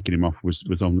 That taking him off was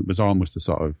almost a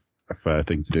sort of a fair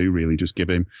thing to do. Really, just give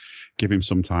him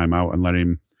some time out and let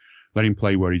him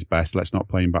play where he's best. Let's not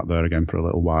play him back there again for a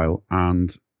little while.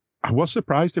 And I was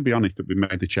surprised, to be honest, that we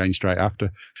made the change straight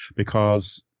after,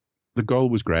 because the goal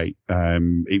was great.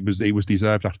 It was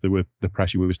deserved after the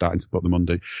pressure we were starting to put them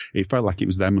under. It felt like it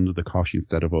was them under the cosh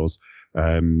instead of us.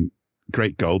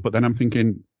 Great goal, but then I'm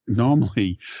thinking,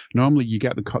 normally you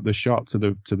get the shot to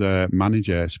the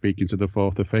manager speaking to the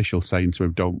fourth official saying to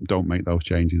him, don't make those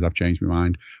changes, I've changed my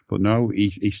mind. But no,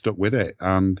 he stuck with it,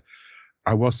 and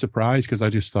I was surprised because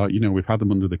I just thought, we've had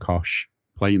them under the cosh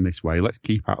playing this way. Let's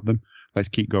keep at them. Let's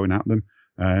keep going at them.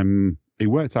 It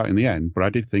worked out in the end, but I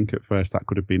did think at first that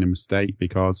could have been a mistake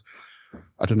because,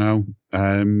 I don't know,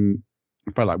 I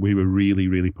felt like we were really,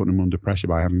 really putting them under pressure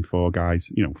by having four guys,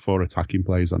 4 attacking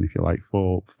players on, if you like,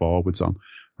 4 forwards on.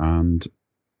 And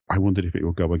I wondered if it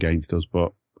would go against us,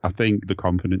 but I think the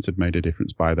confidence had made a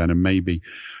difference by then, and maybe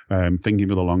thinking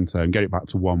for the long term, get it back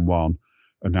to 1-1,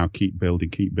 and now keep building,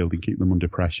 keep them under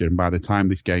pressure. And by the time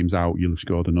this game's out, you'll have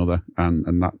scored another,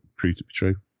 and that proved to be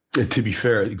true. To be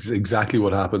fair, exactly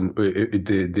what happened.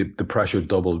 The pressure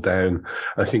doubled down.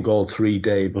 I think all 3,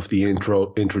 Dave, of the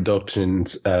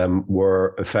introductions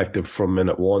were effective from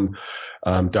minute 1.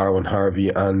 Darwin Harvey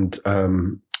and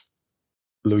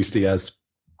Luis Diaz.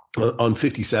 On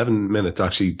 57 minutes,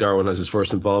 actually, Darwin has his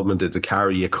first involvement. It's a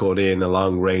carry, a cut in, a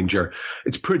long ranger.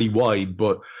 It's pretty wide,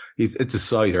 but it's a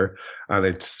sider, and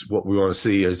it's what we want to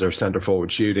see as our centre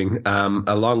forward shooting.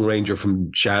 A long ranger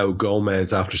from João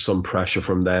Gomez after some pressure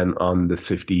from then on the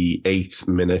 58th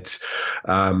minute.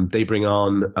 They bring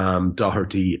on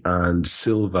Doherty and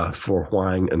Silva for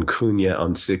Hwang and Cunha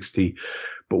on 60.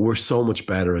 But we're so much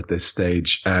better at this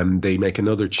stage. They make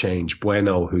another change.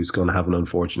 Bueno, who's going to have an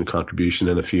unfortunate contribution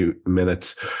in a few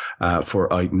minutes, for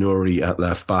Aït-Nouri at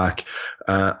left back.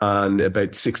 And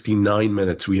about 69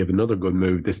 minutes, we have another good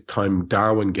move. This time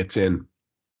Darwin gets in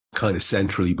kind of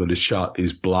centrally, but his shot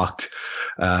is blocked.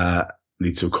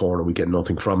 Leads to a corner. We get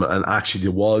nothing from it. And actually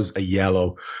there was a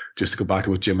yellow, just to go back to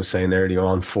what Jim was saying earlier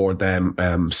on, for them,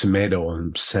 Semedo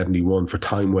on 71 for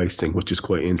time wasting, which is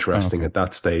quite interesting at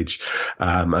that stage.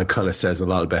 And kind of says a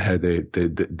lot about how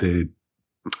the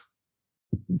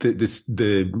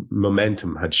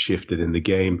momentum had shifted in the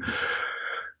game.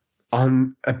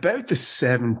 On about the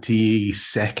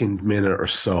 72nd minute or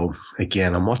so,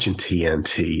 again, I'm watching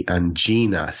TNT, and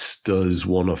Ginas does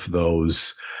one of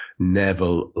those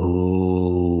Neville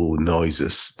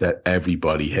noises that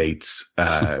everybody hates.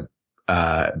 Like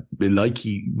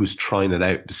he was trying it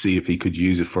out to see if he could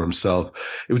use it for himself.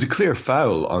 It was a clear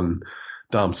foul on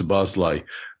Dom Szoboszlai,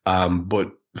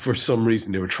 but for some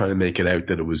reason they were trying to make it out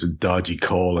that it was a dodgy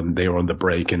call and they were on the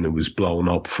break and it was blown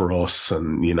up for us,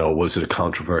 and was it a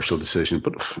controversial decision?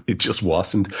 But it just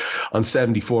wasn't. On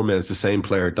 74 minutes, the same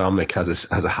player, Dominic, has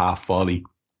a half volley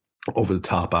over the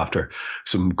top after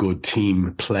some good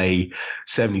team play.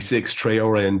 76,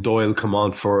 Traore and Doyle come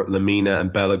on for Lamina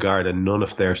and Bellegarde, and none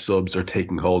of their subs are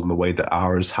taking hold in the way that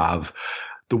ours have.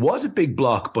 There was a big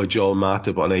block by Joel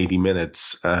Matip on 80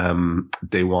 minutes.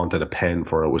 They wanted a pen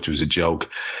for it, which was a joke.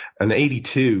 And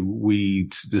 82, we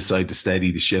decide to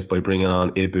steady the ship by bringing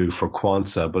on Ibu for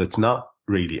Kwanzaa, but it's not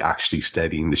really actually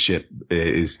steadying the ship.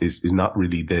 Is not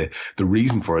really the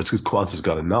reason for it. It's because Kwanzaa's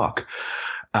got a knock.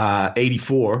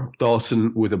 84,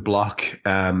 Dawson with a block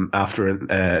after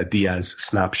a Diaz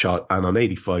snapshot, and on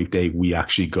 85, Dave, we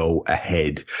actually go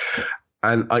ahead.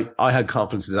 And I had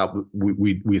confidence that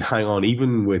we'd hang on,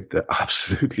 even with the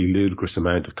absolutely ludicrous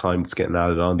amount of time that's getting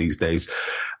added on these days.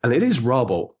 And it is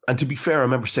Robbo. And to be fair, I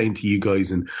remember saying to you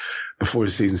guys, and before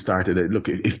the season started, look,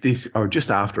 if this, or just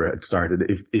after it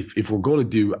started, if we're going to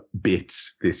do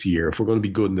bits this year, if we're going to be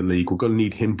good in the league, we're going to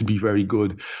need him to be very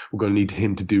good. We're going to need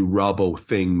him to do Robbo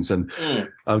things. And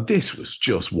this was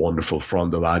just wonderful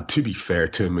from the lad. To be fair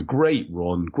to him, a great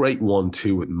run, great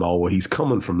 1-2 with Moa. He's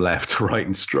coming from left to right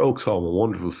and strokes home a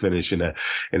wonderful finish in an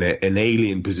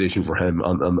alien position for him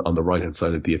on the right hand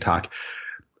side of the attack.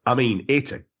 I mean,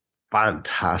 it's a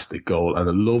fantastic goal and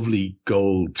a lovely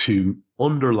goal to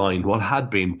underlined what had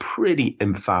been pretty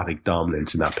emphatic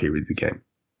dominance in that period of the game.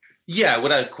 Yeah,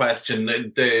 without question.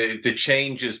 The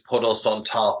changes put us on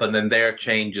top, and then their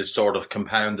changes sort of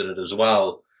compounded it as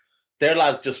well. Their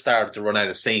lads just started to run out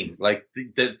of steam. Like,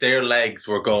 their legs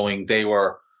were going, they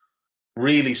were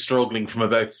really struggling from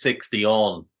about 60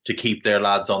 on to keep their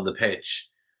lads on the pitch.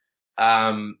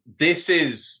 This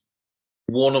is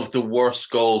one of the worst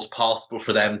goals possible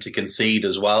for them to concede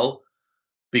as well,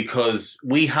 because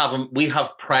we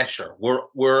have pressure.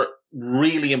 We're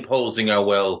really imposing our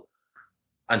will.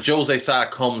 And Jose Sa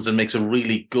comes and makes a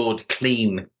really good,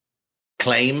 clean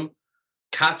claim,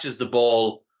 catches the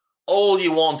ball. All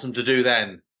you want him to do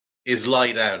then is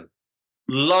lie down,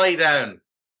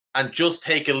 and just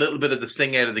take a little bit of the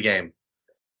sting out of the game.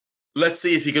 Let's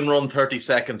see if you can run 30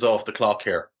 seconds off the clock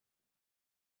here.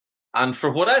 And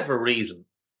for whatever reason,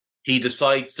 he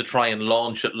decides to try and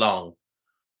launch it long.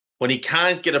 When he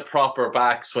can't get a proper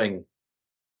backswing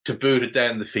to boot it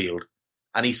down the field,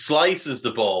 and he slices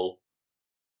the ball,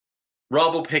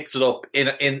 Robbo picks it up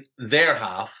in their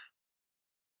half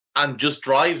and just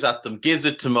drives at them, gives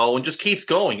it to Mo, and just keeps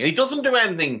going. And he doesn't do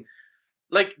anything.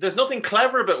 Like, there's nothing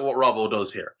clever about what Robbo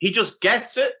does here. He just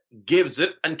gets it, gives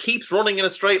it, and keeps running in a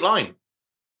straight line.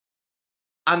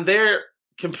 And they're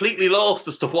completely lost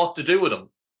as to what to do with him.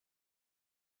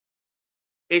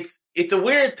 It's a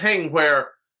weird thing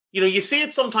where, you see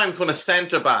it sometimes when a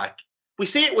centre-back, we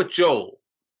see it with Joel.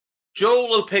 Joel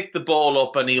will pick the ball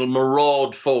up and he'll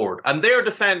maraud forward. And their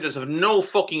defenders have no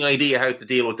fucking idea how to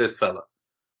deal with this fella.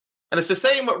 And it's the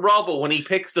same with Robbo when he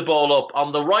picks the ball up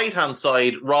on the right-hand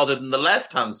side rather than the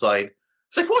left-hand side.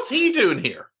 It's like, what's he doing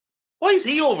here? Why is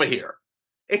he over here?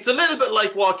 It's a little bit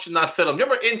like watching that film. You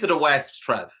remember Into the West,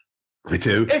 Trev? Me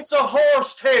too. It's a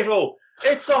horse, Tato.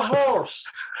 It's a horse.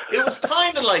 It was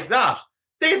kind of like that.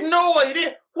 They have no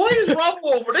idea. Why is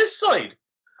Robbo over this side?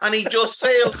 And he just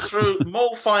sails through.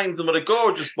 Mo finds him with a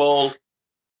gorgeous ball.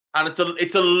 And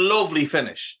it's a lovely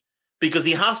finish. Because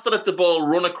he has to let the ball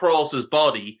run across his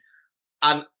body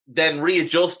and then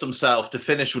readjust himself to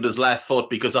finish with his left foot,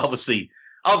 because obviously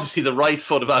the right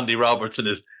foot of Andy Robertson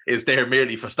is there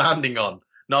merely for standing on,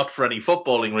 not for any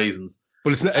footballing reasons.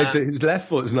 Well, it's not, his left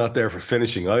foot is not there for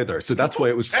finishing either, so that's why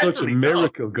it was such a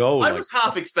miracle goal. I was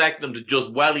half expecting him to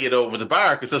just welly it over the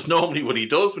bar, because that's normally what he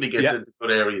does when he gets into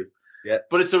good areas. Yeah.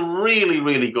 But it's a really,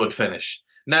 really good finish.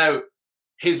 Now,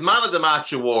 his Man of the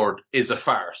Match award is a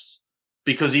farce,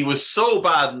 because he was so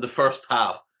bad in the first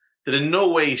half that in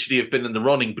no way should he have been in the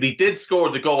running, but he did score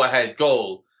the go-ahead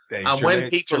goal. When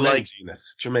people like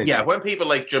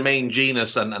Jermaine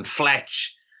Genius and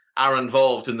Fletch are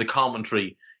involved in the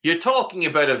commentary, you're talking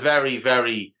about a very,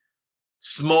 very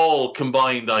small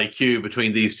combined IQ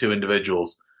between these two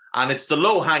individuals. And it's the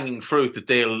low-hanging fruit that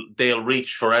they'll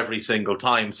reach for every single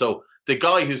time. So the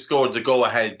guy who scored the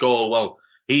go-ahead goal, well,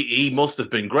 he must have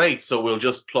been great, so we'll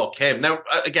just pluck him. Now,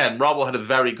 again, Robbo had a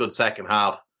very good second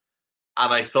half,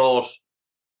 and I thought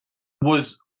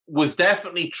was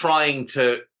definitely trying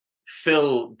to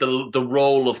fill the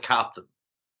role of captain,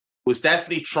 was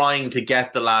definitely trying to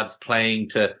get the lads playing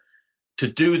to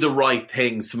do the right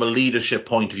things from a leadership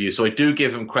point of view. So I do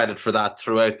give him credit for that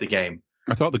throughout the game.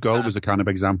 I thought the goal was a kind of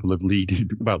example of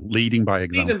leading by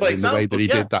example in the way that he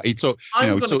did that. He took,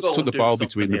 took the ball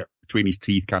between his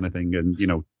teeth kind of thing, and,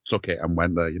 took it and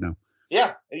went there,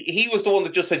 Yeah, he was the one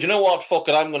that just said, you know what, fuck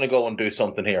it, I'm going to go and do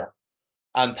something here.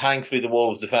 And thankfully the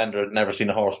Wolves defender had never seen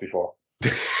a horse before.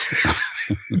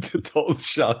 The total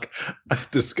shock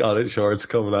at the Scottish horse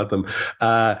coming at them.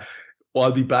 Well,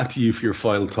 I'll be back to you for your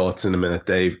final thoughts in a minute,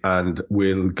 Dave, and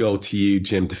we'll go to you,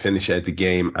 Jim, to finish out the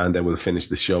game, and then we'll finish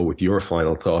the show with your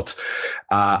final thoughts.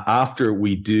 After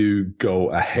we do go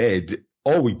ahead,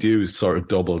 all we do is sort of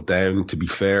double down, to be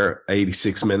fair.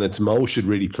 86 minutes. Mo should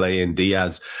really play in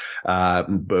Diaz,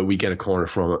 but we get a corner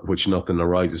from it, which nothing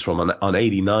arises from. On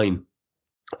 89,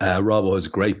 Robbo has a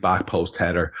great back post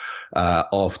header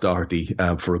off Doherty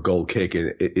for a goal kick.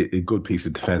 A good piece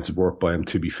of defensive work by him,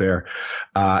 to be fair.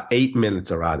 8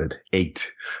 minutes are added. 8.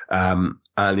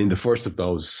 And in the first of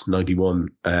those, 91,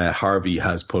 Harvey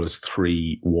has put us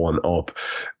 3-1 up.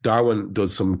 Darwin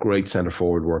does some great centre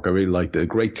forward work. I really liked it. A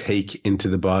great take into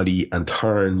the body and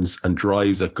turns and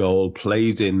drives at goal.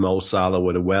 Plays in Mo Salah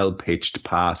with a well-pitched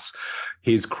pass.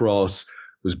 His cross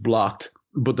was blocked,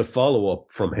 but the follow-up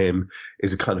from him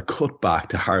is a kind of cutback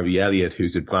to Harvey Elliott,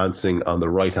 who's advancing on the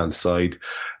right-hand side.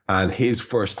 And his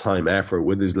first-time effort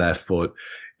with his left foot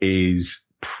is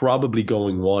probably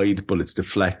going wide, but it's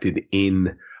deflected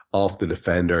in off the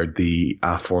defender, the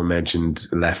aforementioned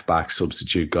left-back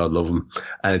substitute, God love him.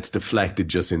 And it's deflected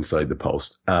just inside the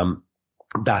post.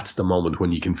 that's the moment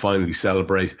when you can finally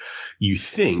celebrate, you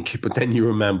think, but then you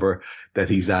remember that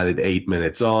he's added 8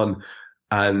 minutes on.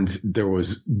 And there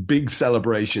was big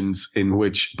celebrations in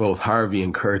which both Harvey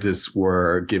and Curtis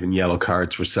were given yellow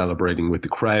cards for celebrating with the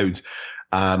crowd.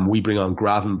 We bring on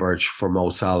Gravenberch for Mo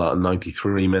Salah on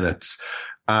 93 minutes.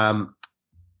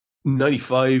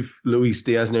 95, Luis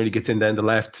Diaz nearly gets in down the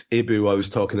left. Ibu, I was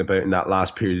talking about in that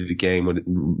last period of the game, with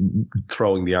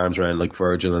throwing the arms around like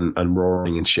Virgil and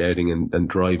roaring and shouting and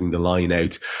driving the line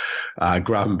out.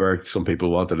 Gravenberch, some people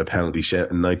wanted a penalty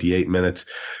shout in 98 minutes.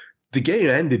 The game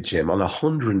ended, Jim, on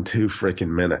 102 freaking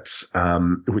minutes,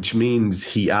 which means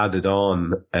he added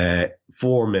on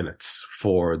 4 minutes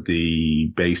for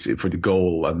the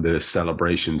goal and the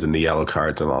celebrations and the yellow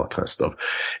cards and all that kind of stuff.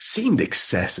 Seemed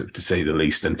excessive, to say the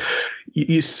least. And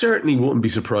you certainly wouldn't be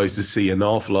surprised to see an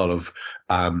awful lot of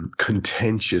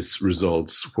contentious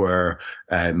results where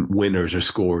winners are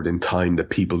scored in time that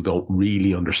people don't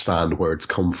really understand where it's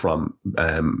come from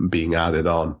being added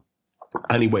on.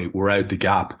 Anyway, we're out the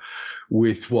gap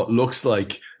with what looks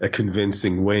like a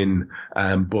convincing win,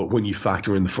 but when you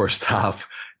factor in the first half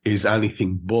is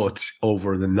anything but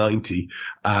over the 90.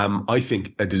 I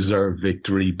think a deserved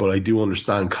victory, but I do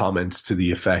understand comments to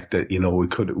the effect that, it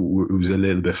was a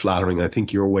little bit flattering. I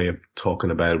think your way of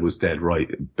talking about it was dead right,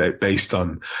 based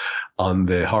on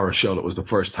the horror show that was the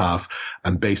first half,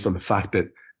 and based on the fact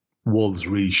that Wolves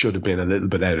really should have been a little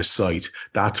bit out of sight.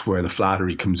 That's where the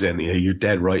flattery comes in. You're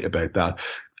dead right about that.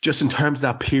 Just in terms of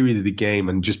that period of the game,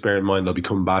 and just bear in mind, I'll be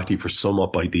coming back to you for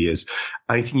sum-up ideas.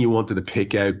 Anything you wanted to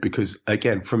pick out? Because,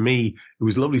 again, for me, it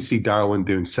was lovely to see Darwin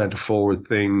doing centre-forward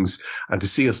things and to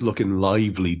see us looking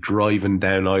lively, driving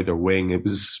down either wing. It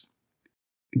was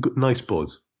a good, nice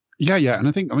buzz. Yeah. And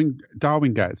I think,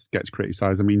 Darwin gets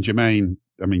criticised. Jermaine,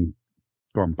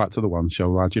 go on, back to the one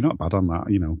show, lad. You're not bad on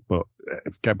that, but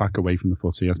get back away from the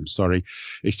footy. I'm sorry.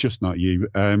 It's just not you.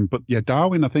 But yeah,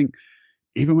 Darwin, I think,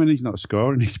 even when he's not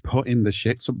scoring, he's putting the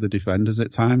shits up the defenders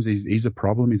at times. He's a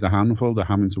problem. He's a handful. They're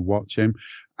having to watch him,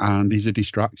 and he's a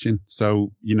distraction.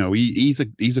 So, he's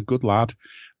a good lad,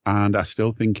 and I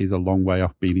still think he's a long way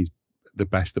off being the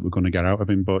best that we're going to get out of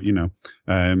him. But,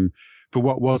 for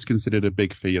what was considered a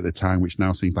big fee at the time, which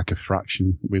now seems like a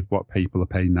fraction with what people are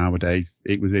paying nowadays,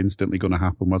 it was instantly going to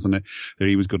happen, wasn't it? That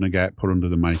he was going to get put under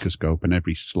the microscope, and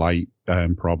every slight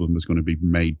problem was going to be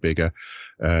made bigger.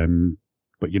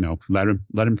 But let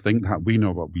him think that we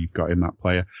know what we've got in that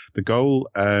player. The goal,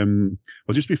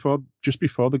 just before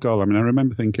the goal, I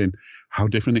remember thinking how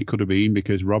different it could have been,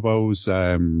 because Robbo's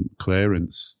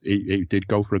clearance, it did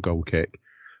go for a goal kick,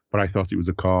 but I thought it was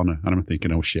a corner, and I'm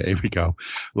thinking, oh shit, here we go.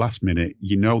 Last minute,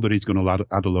 that he's going to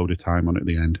add a load of time on at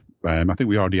the end. I think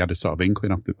we already had a sort of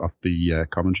inkling off the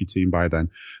commentary team by then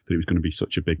that it was going to be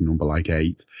such a big number, like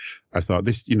 8. I thought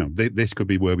this could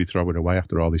be where we throw it away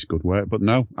after all this good work, but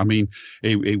no.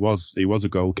 It was a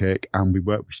goal kick, and we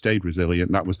stayed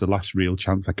resilient. That was the last real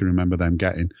chance I can remember them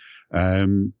getting.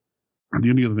 And the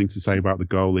only other thing to say about the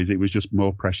goal is it was just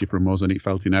more pressure from us, and it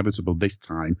felt inevitable this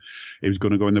time. It was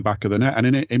going to go in the back of the net.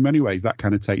 And in many ways, that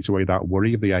kind of takes away that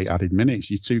worry of the 8 added minutes.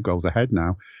 You're 2 goals ahead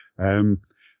now.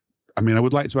 I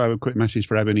would like to have a quick message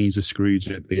for Ebenezer Scrooge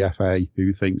at the FA,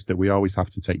 who thinks that we always have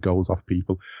to take goals off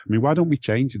people. Why don't we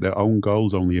change it? Their own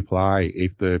goals only apply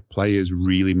if the players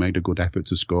really made a good effort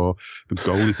to score. The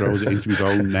goalie throws it into his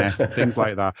own net, things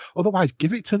like that. Otherwise,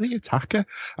 give it to the attacker.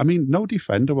 No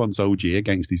defender wants OG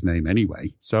against his name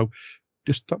anyway. So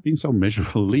just stop being so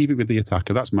miserable. Leave it with the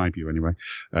attacker. That's my view anyway.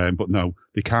 But no,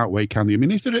 they can't wait, can they?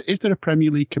 Is there a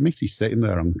Premier League committee sitting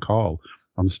there on call,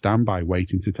 on standby,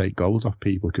 waiting to take goals off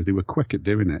people, because they were quick at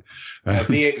doing it?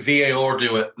 VAR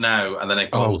do it now, and then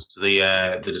it goes to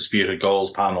the disputed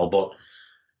goals panel.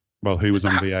 But who was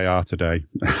on VAR today?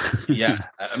 Yeah,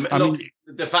 look,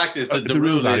 the fact is that the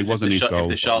rule is if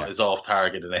the shot is off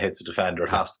target and it hits a defender, it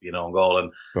has to be an own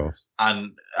goal.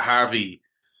 And Harvey,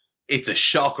 it's a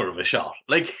shocker of a shot.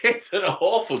 It's an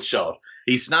awful shot.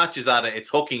 He snatches at it. It's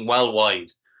hooking well wide.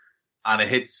 And it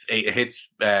hits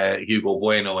Hugo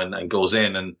Bueno and goes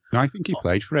in. And I think he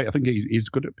played for it. I think he's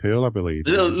good at pool, I believe.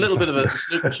 A little bit of a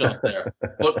snooker shot there.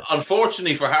 But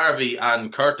unfortunately for Harvey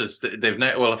and Curtis,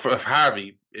 for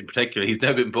Harvey in particular, he's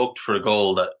now been booked for a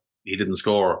goal that he didn't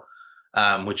score,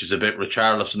 which is a bit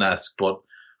Richarlison-esque. But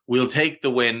we'll take the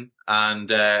win.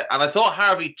 And I thought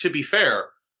Harvey, to be fair,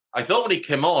 I thought when he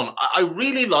came on, I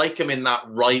really like him in that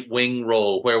right wing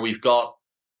role where we've got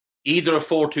either a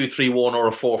 4-2-3-1 or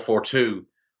a 4-4-2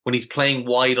 when he's playing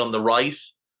wide on the right.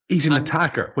 He's an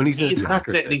attacker. When he's an attacker.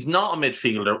 That's it. And he's not a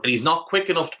midfielder, and he's not quick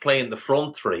enough to play in the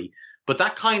front three. But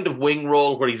that kind of wing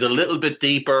role where he's a little bit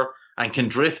deeper and can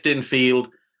drift infield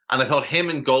And I thought him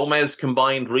and Gomez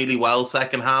combined really well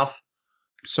second half.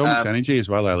 So much energy as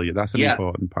well, Elliot. That's an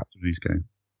important part of his game.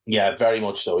 Yeah, very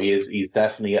much so. He's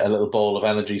definitely a little bowl of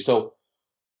energy. So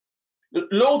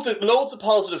loads of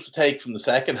positives to take from the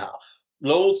second half.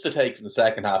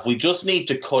 We just need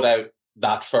to cut out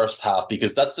that first half,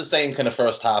 because that's the same kind of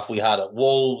first half we had at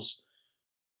Wolves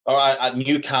or at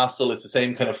Newcastle. It's the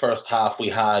same kind of first half we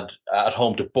had at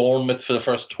home to Bournemouth for the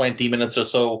first 20 minutes or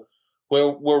so, where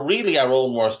we're really our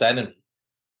own worst enemy.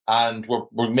 And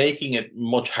we're making it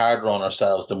much harder on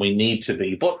ourselves than we need to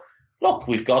be. But look,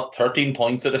 we've got 13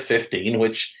 points out of 15,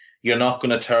 which you're not going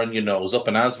to turn your nose up.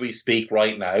 And as we speak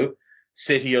right now,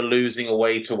 City are losing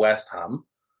away to West Ham.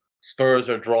 Spurs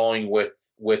are drawing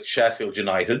with Sheffield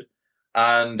United.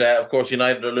 And, of course,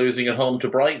 United are losing at home to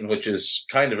Brighton, which is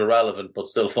kind of irrelevant, but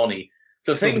still funny.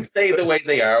 So if things stay the way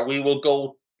they are, we will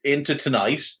go into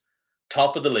tonight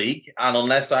top of the league, and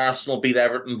unless Arsenal beat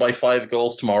Everton by 5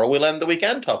 goals tomorrow, we'll end the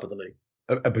weekend top of the league.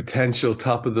 A potential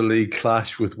top of the league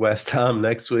clash with West Ham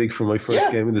next week for my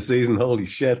first game of the season. Holy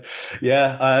shit.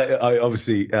 Yeah, I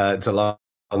obviously, it's a long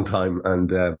time, and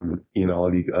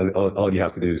all you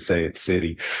have to do is say it's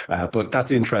City. But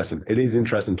that's interesting. It is an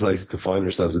interesting place to find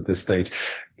ourselves at this stage.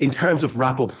 In terms of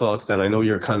wrap-up thoughts, then, I know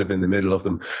you're kind of in the middle of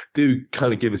them. Do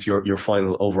kind of give us your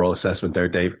final overall assessment there,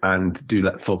 Dave, and do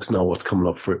let folks know what's coming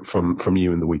up from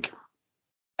you in the week.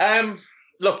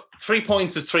 Look, 3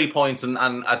 points is 3 points, and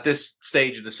at this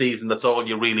stage of the season, that's all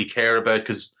you really care about,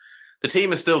 because the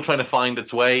team is still trying to find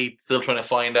its way, still trying to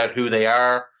find out who they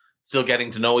are, still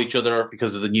getting to know each other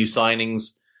because of the new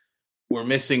signings. We're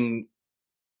missing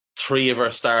 3 of our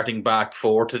starting back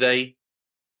 4 today,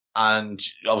 and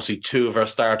obviously 2 of our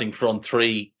starting front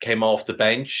 3 came off the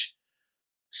bench.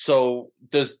 So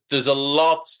there's a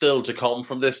lot still to come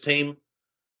from this team.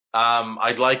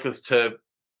 I'd like us to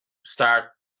start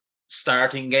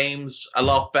starting games a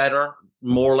lot better,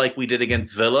 more like we did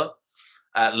against Villa,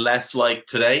 less like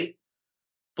today.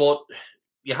 But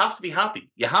you have to be happy.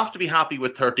 You have to be happy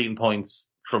with 13 points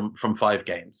from 5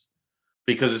 games,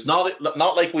 because it's not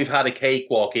like we've had a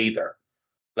cakewalk either.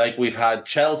 Like, we've had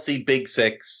Chelsea, Big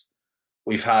Six.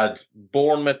 We've had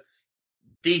Bournemouth,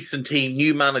 decent team,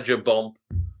 new manager bump.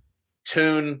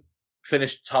 Toon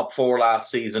finished top 4 last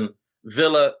season.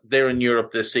 Villa, they're in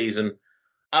Europe this season.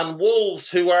 And Wolves,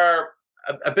 who are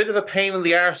a bit of a pain in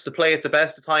the arse to play at the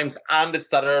best of times, and it's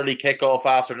that early kickoff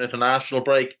after an international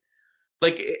break.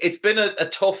 Like, it's been a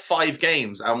tough 5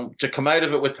 games, and to come out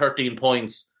of it with 13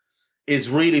 points is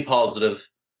really positive.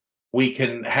 We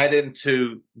can head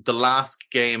into the last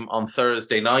game on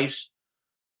Thursday night,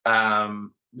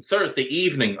 Thursday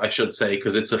evening, I should say,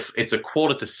 because it's a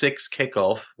 5:45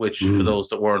 kickoff, which for those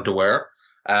that weren't aware,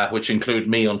 which include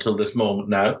me until this moment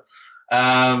now.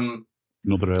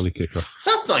 Another early kickoff.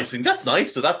 That's nice. And that's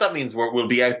nice. So that means we'll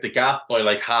be out the gap by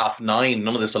like 9:30.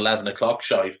 None of this 11 o'clock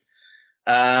shite.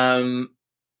 And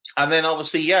then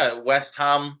obviously, West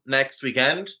Ham next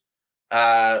weekend,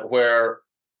 where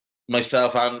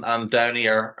myself and Downey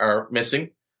are missing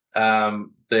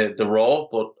the role,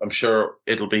 but I'm sure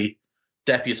it'll be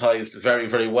deputized very,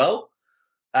 very well.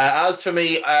 As for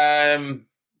me,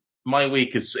 my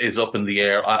week is up in the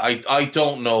air. I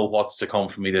don't know what's to come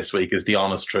for me this week, is the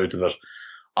honest truth of it.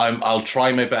 I'll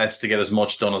try my best to get as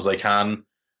much done as I can,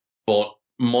 but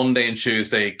Monday and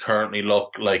Tuesday currently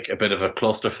look like a bit of a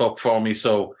clusterfuck for me,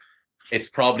 so it's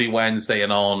probably Wednesday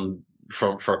and on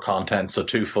for content. So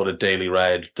 2-footed Daily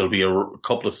Red. There'll be a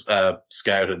couple of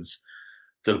Scouteds.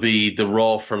 There'll be the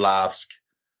Raw for Lask,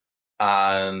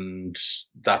 and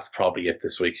that's probably it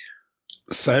this week.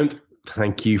 Sound.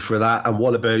 Thank you for that. And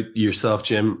what about yourself,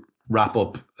 Jim? Wrap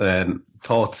up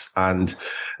thoughts and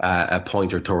a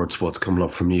pointer towards what's coming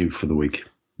up from you for the week.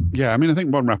 Yeah, I mean, I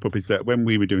think one wrap up is that when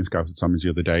we were doing Scouted Summons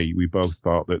the other day, we both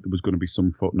thought that there was going to be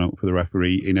some footnote for the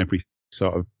referee in every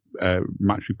sort of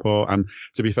match report. And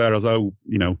to be fair, although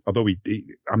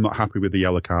I'm not happy with the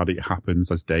yellow card, it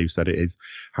happens, as Dave said, it is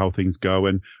how things go.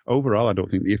 And overall, I don't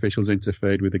think the officials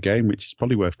interfered with the game, which is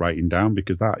probably worth writing down,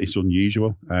 because that is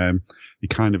unusual. He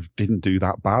kind of didn't do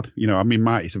that bad. I mean,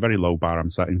 it's a very low bar I'm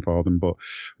setting for them, but,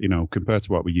 compared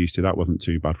to what we're used to, that wasn't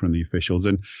too bad from the officials.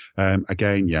 And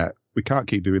again, we can't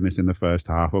keep doing this in the first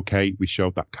half. Okay, we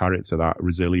showed that character, that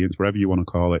resilience, whatever you want to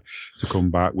call it, to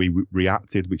come back. We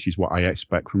reacted, which is what I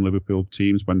expect from Liverpool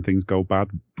teams when things go bad.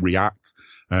 React,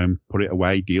 put it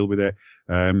away, deal with it.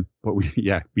 But we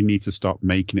need to stop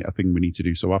making it a thing we need to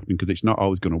do so often, because it's not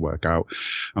always going to work out.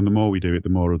 And the more we do it, the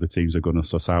more other teams are going to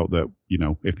suss out that,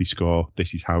 if they score,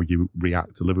 this is how you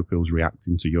react to Liverpool's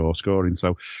reacting to your scoring.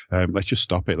 So let's just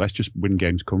stop it. Let's just win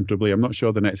games comfortably. I'm not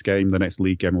sure the next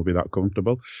league game will be that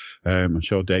comfortable. I'm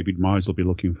sure David Moyes will be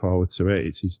looking forward to it.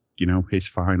 It's his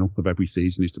final of every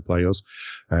season is to play us.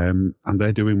 And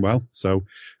they're doing well. So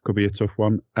could be a tough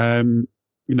one.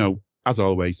 As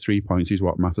always, 3 points is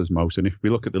what matters most. And if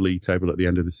we look at the league table at the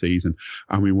end of the season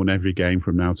and we won every game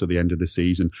from now to the end of the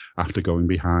season after going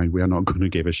behind, we are not going to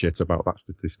give a shit about that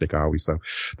statistic, are we? So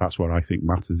that's what I think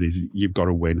matters, is you've got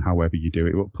to win however you do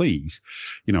it. But please,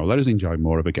 let us enjoy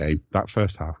more of a game. That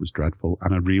first half was dreadful,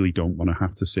 and I really don't want to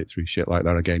have to sit through shit like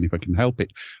that again if I can help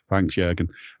it. Thanks, Jürgen.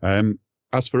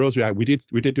 As for us, we did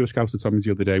do a Scouts of Tommies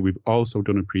the other day. We've also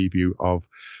done a preview of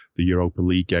the Europa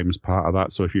League game as part of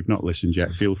that. So if you've not listened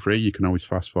yet, feel free. You can always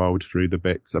fast forward through the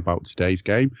bits about today's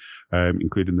game,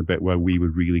 including the bit where we were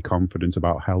really confident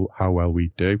about how well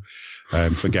we'd do,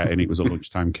 forgetting it was a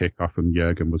lunchtime kickoff and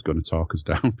Jürgen was going to talk us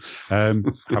down.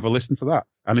 Have a listen to that.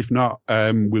 And if not,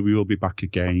 we will be back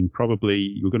again.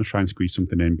 Probably we're going to try and squeeze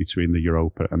something in between the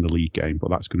Europa and the league game, but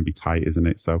that's going to be tight, isn't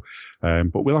it? So,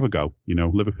 but we'll have a go.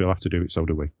 Liverpool have to do it, so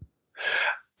do we.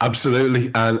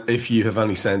 Absolutely. And if you have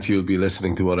any sense, you'll be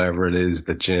listening to whatever it is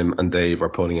that Jim and Dave are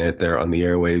putting out there on the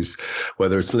airwaves,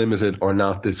 whether it's limited or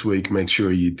not this week. Make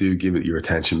sure you do give it your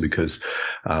attention, because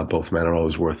both men are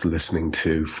always worth listening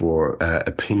to for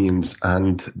opinions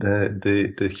and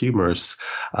the humorous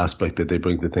aspect that they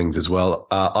bring to things as well.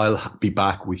 I'll be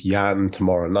back with Jan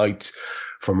tomorrow night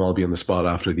from I'll Be on the Spot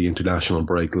after the international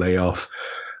break layoff,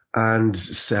 and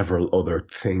several other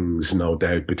things, no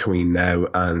doubt, between now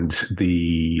and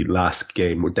the last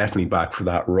game. We're definitely back for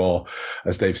that Raw.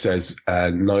 As Dave says,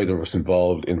 neither of us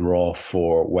involved in Raw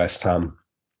for West Ham.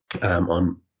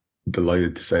 I'm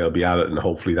delighted to say I'll be at it, and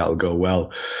hopefully that'll go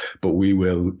well. But we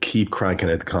will keep cranking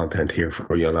out the content here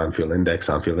for you on Anfield Index,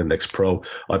 Anfield Index Pro.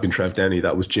 I've been Trev Denny.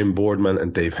 That was Jim Boardman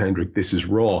and Dave Hendrick. This is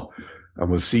Raw, and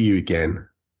we'll see you again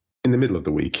in the middle of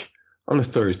the week on a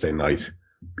Thursday night.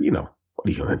 What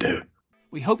are you going to do?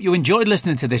 We hope you enjoyed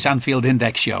listening to this Anfield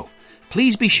Index show.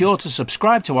 Please be sure to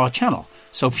subscribe to our channel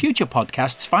so future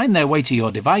podcasts find their way to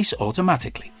your device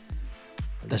automatically.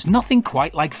 There's nothing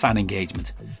quite like fan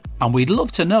engagement, and we'd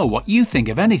love to know what you think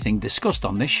of anything discussed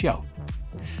on this show.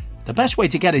 The best way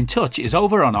to get in touch is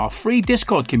over on our free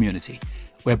Discord community,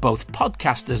 where both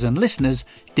podcasters and listeners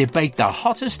debate the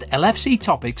hottest LFC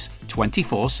topics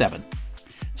 24/7.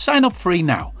 Sign up free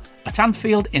now at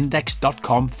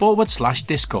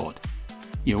AnfieldIndex.com/Discord.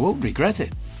 You won't regret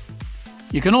it.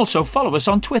 You can also follow us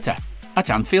on Twitter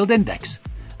at Anfield Index,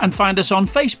 and find us on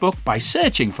Facebook by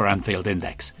searching for Anfield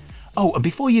Index. Oh, and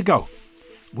before you go,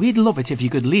 we'd love it if you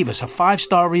could leave us a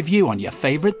 5-star review on your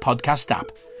favourite podcast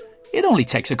app. It only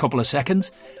takes a couple of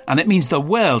seconds, and it means the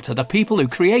world to the people who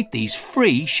create these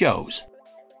free shows.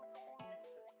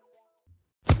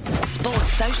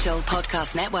 Sports Social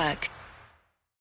Podcast Network.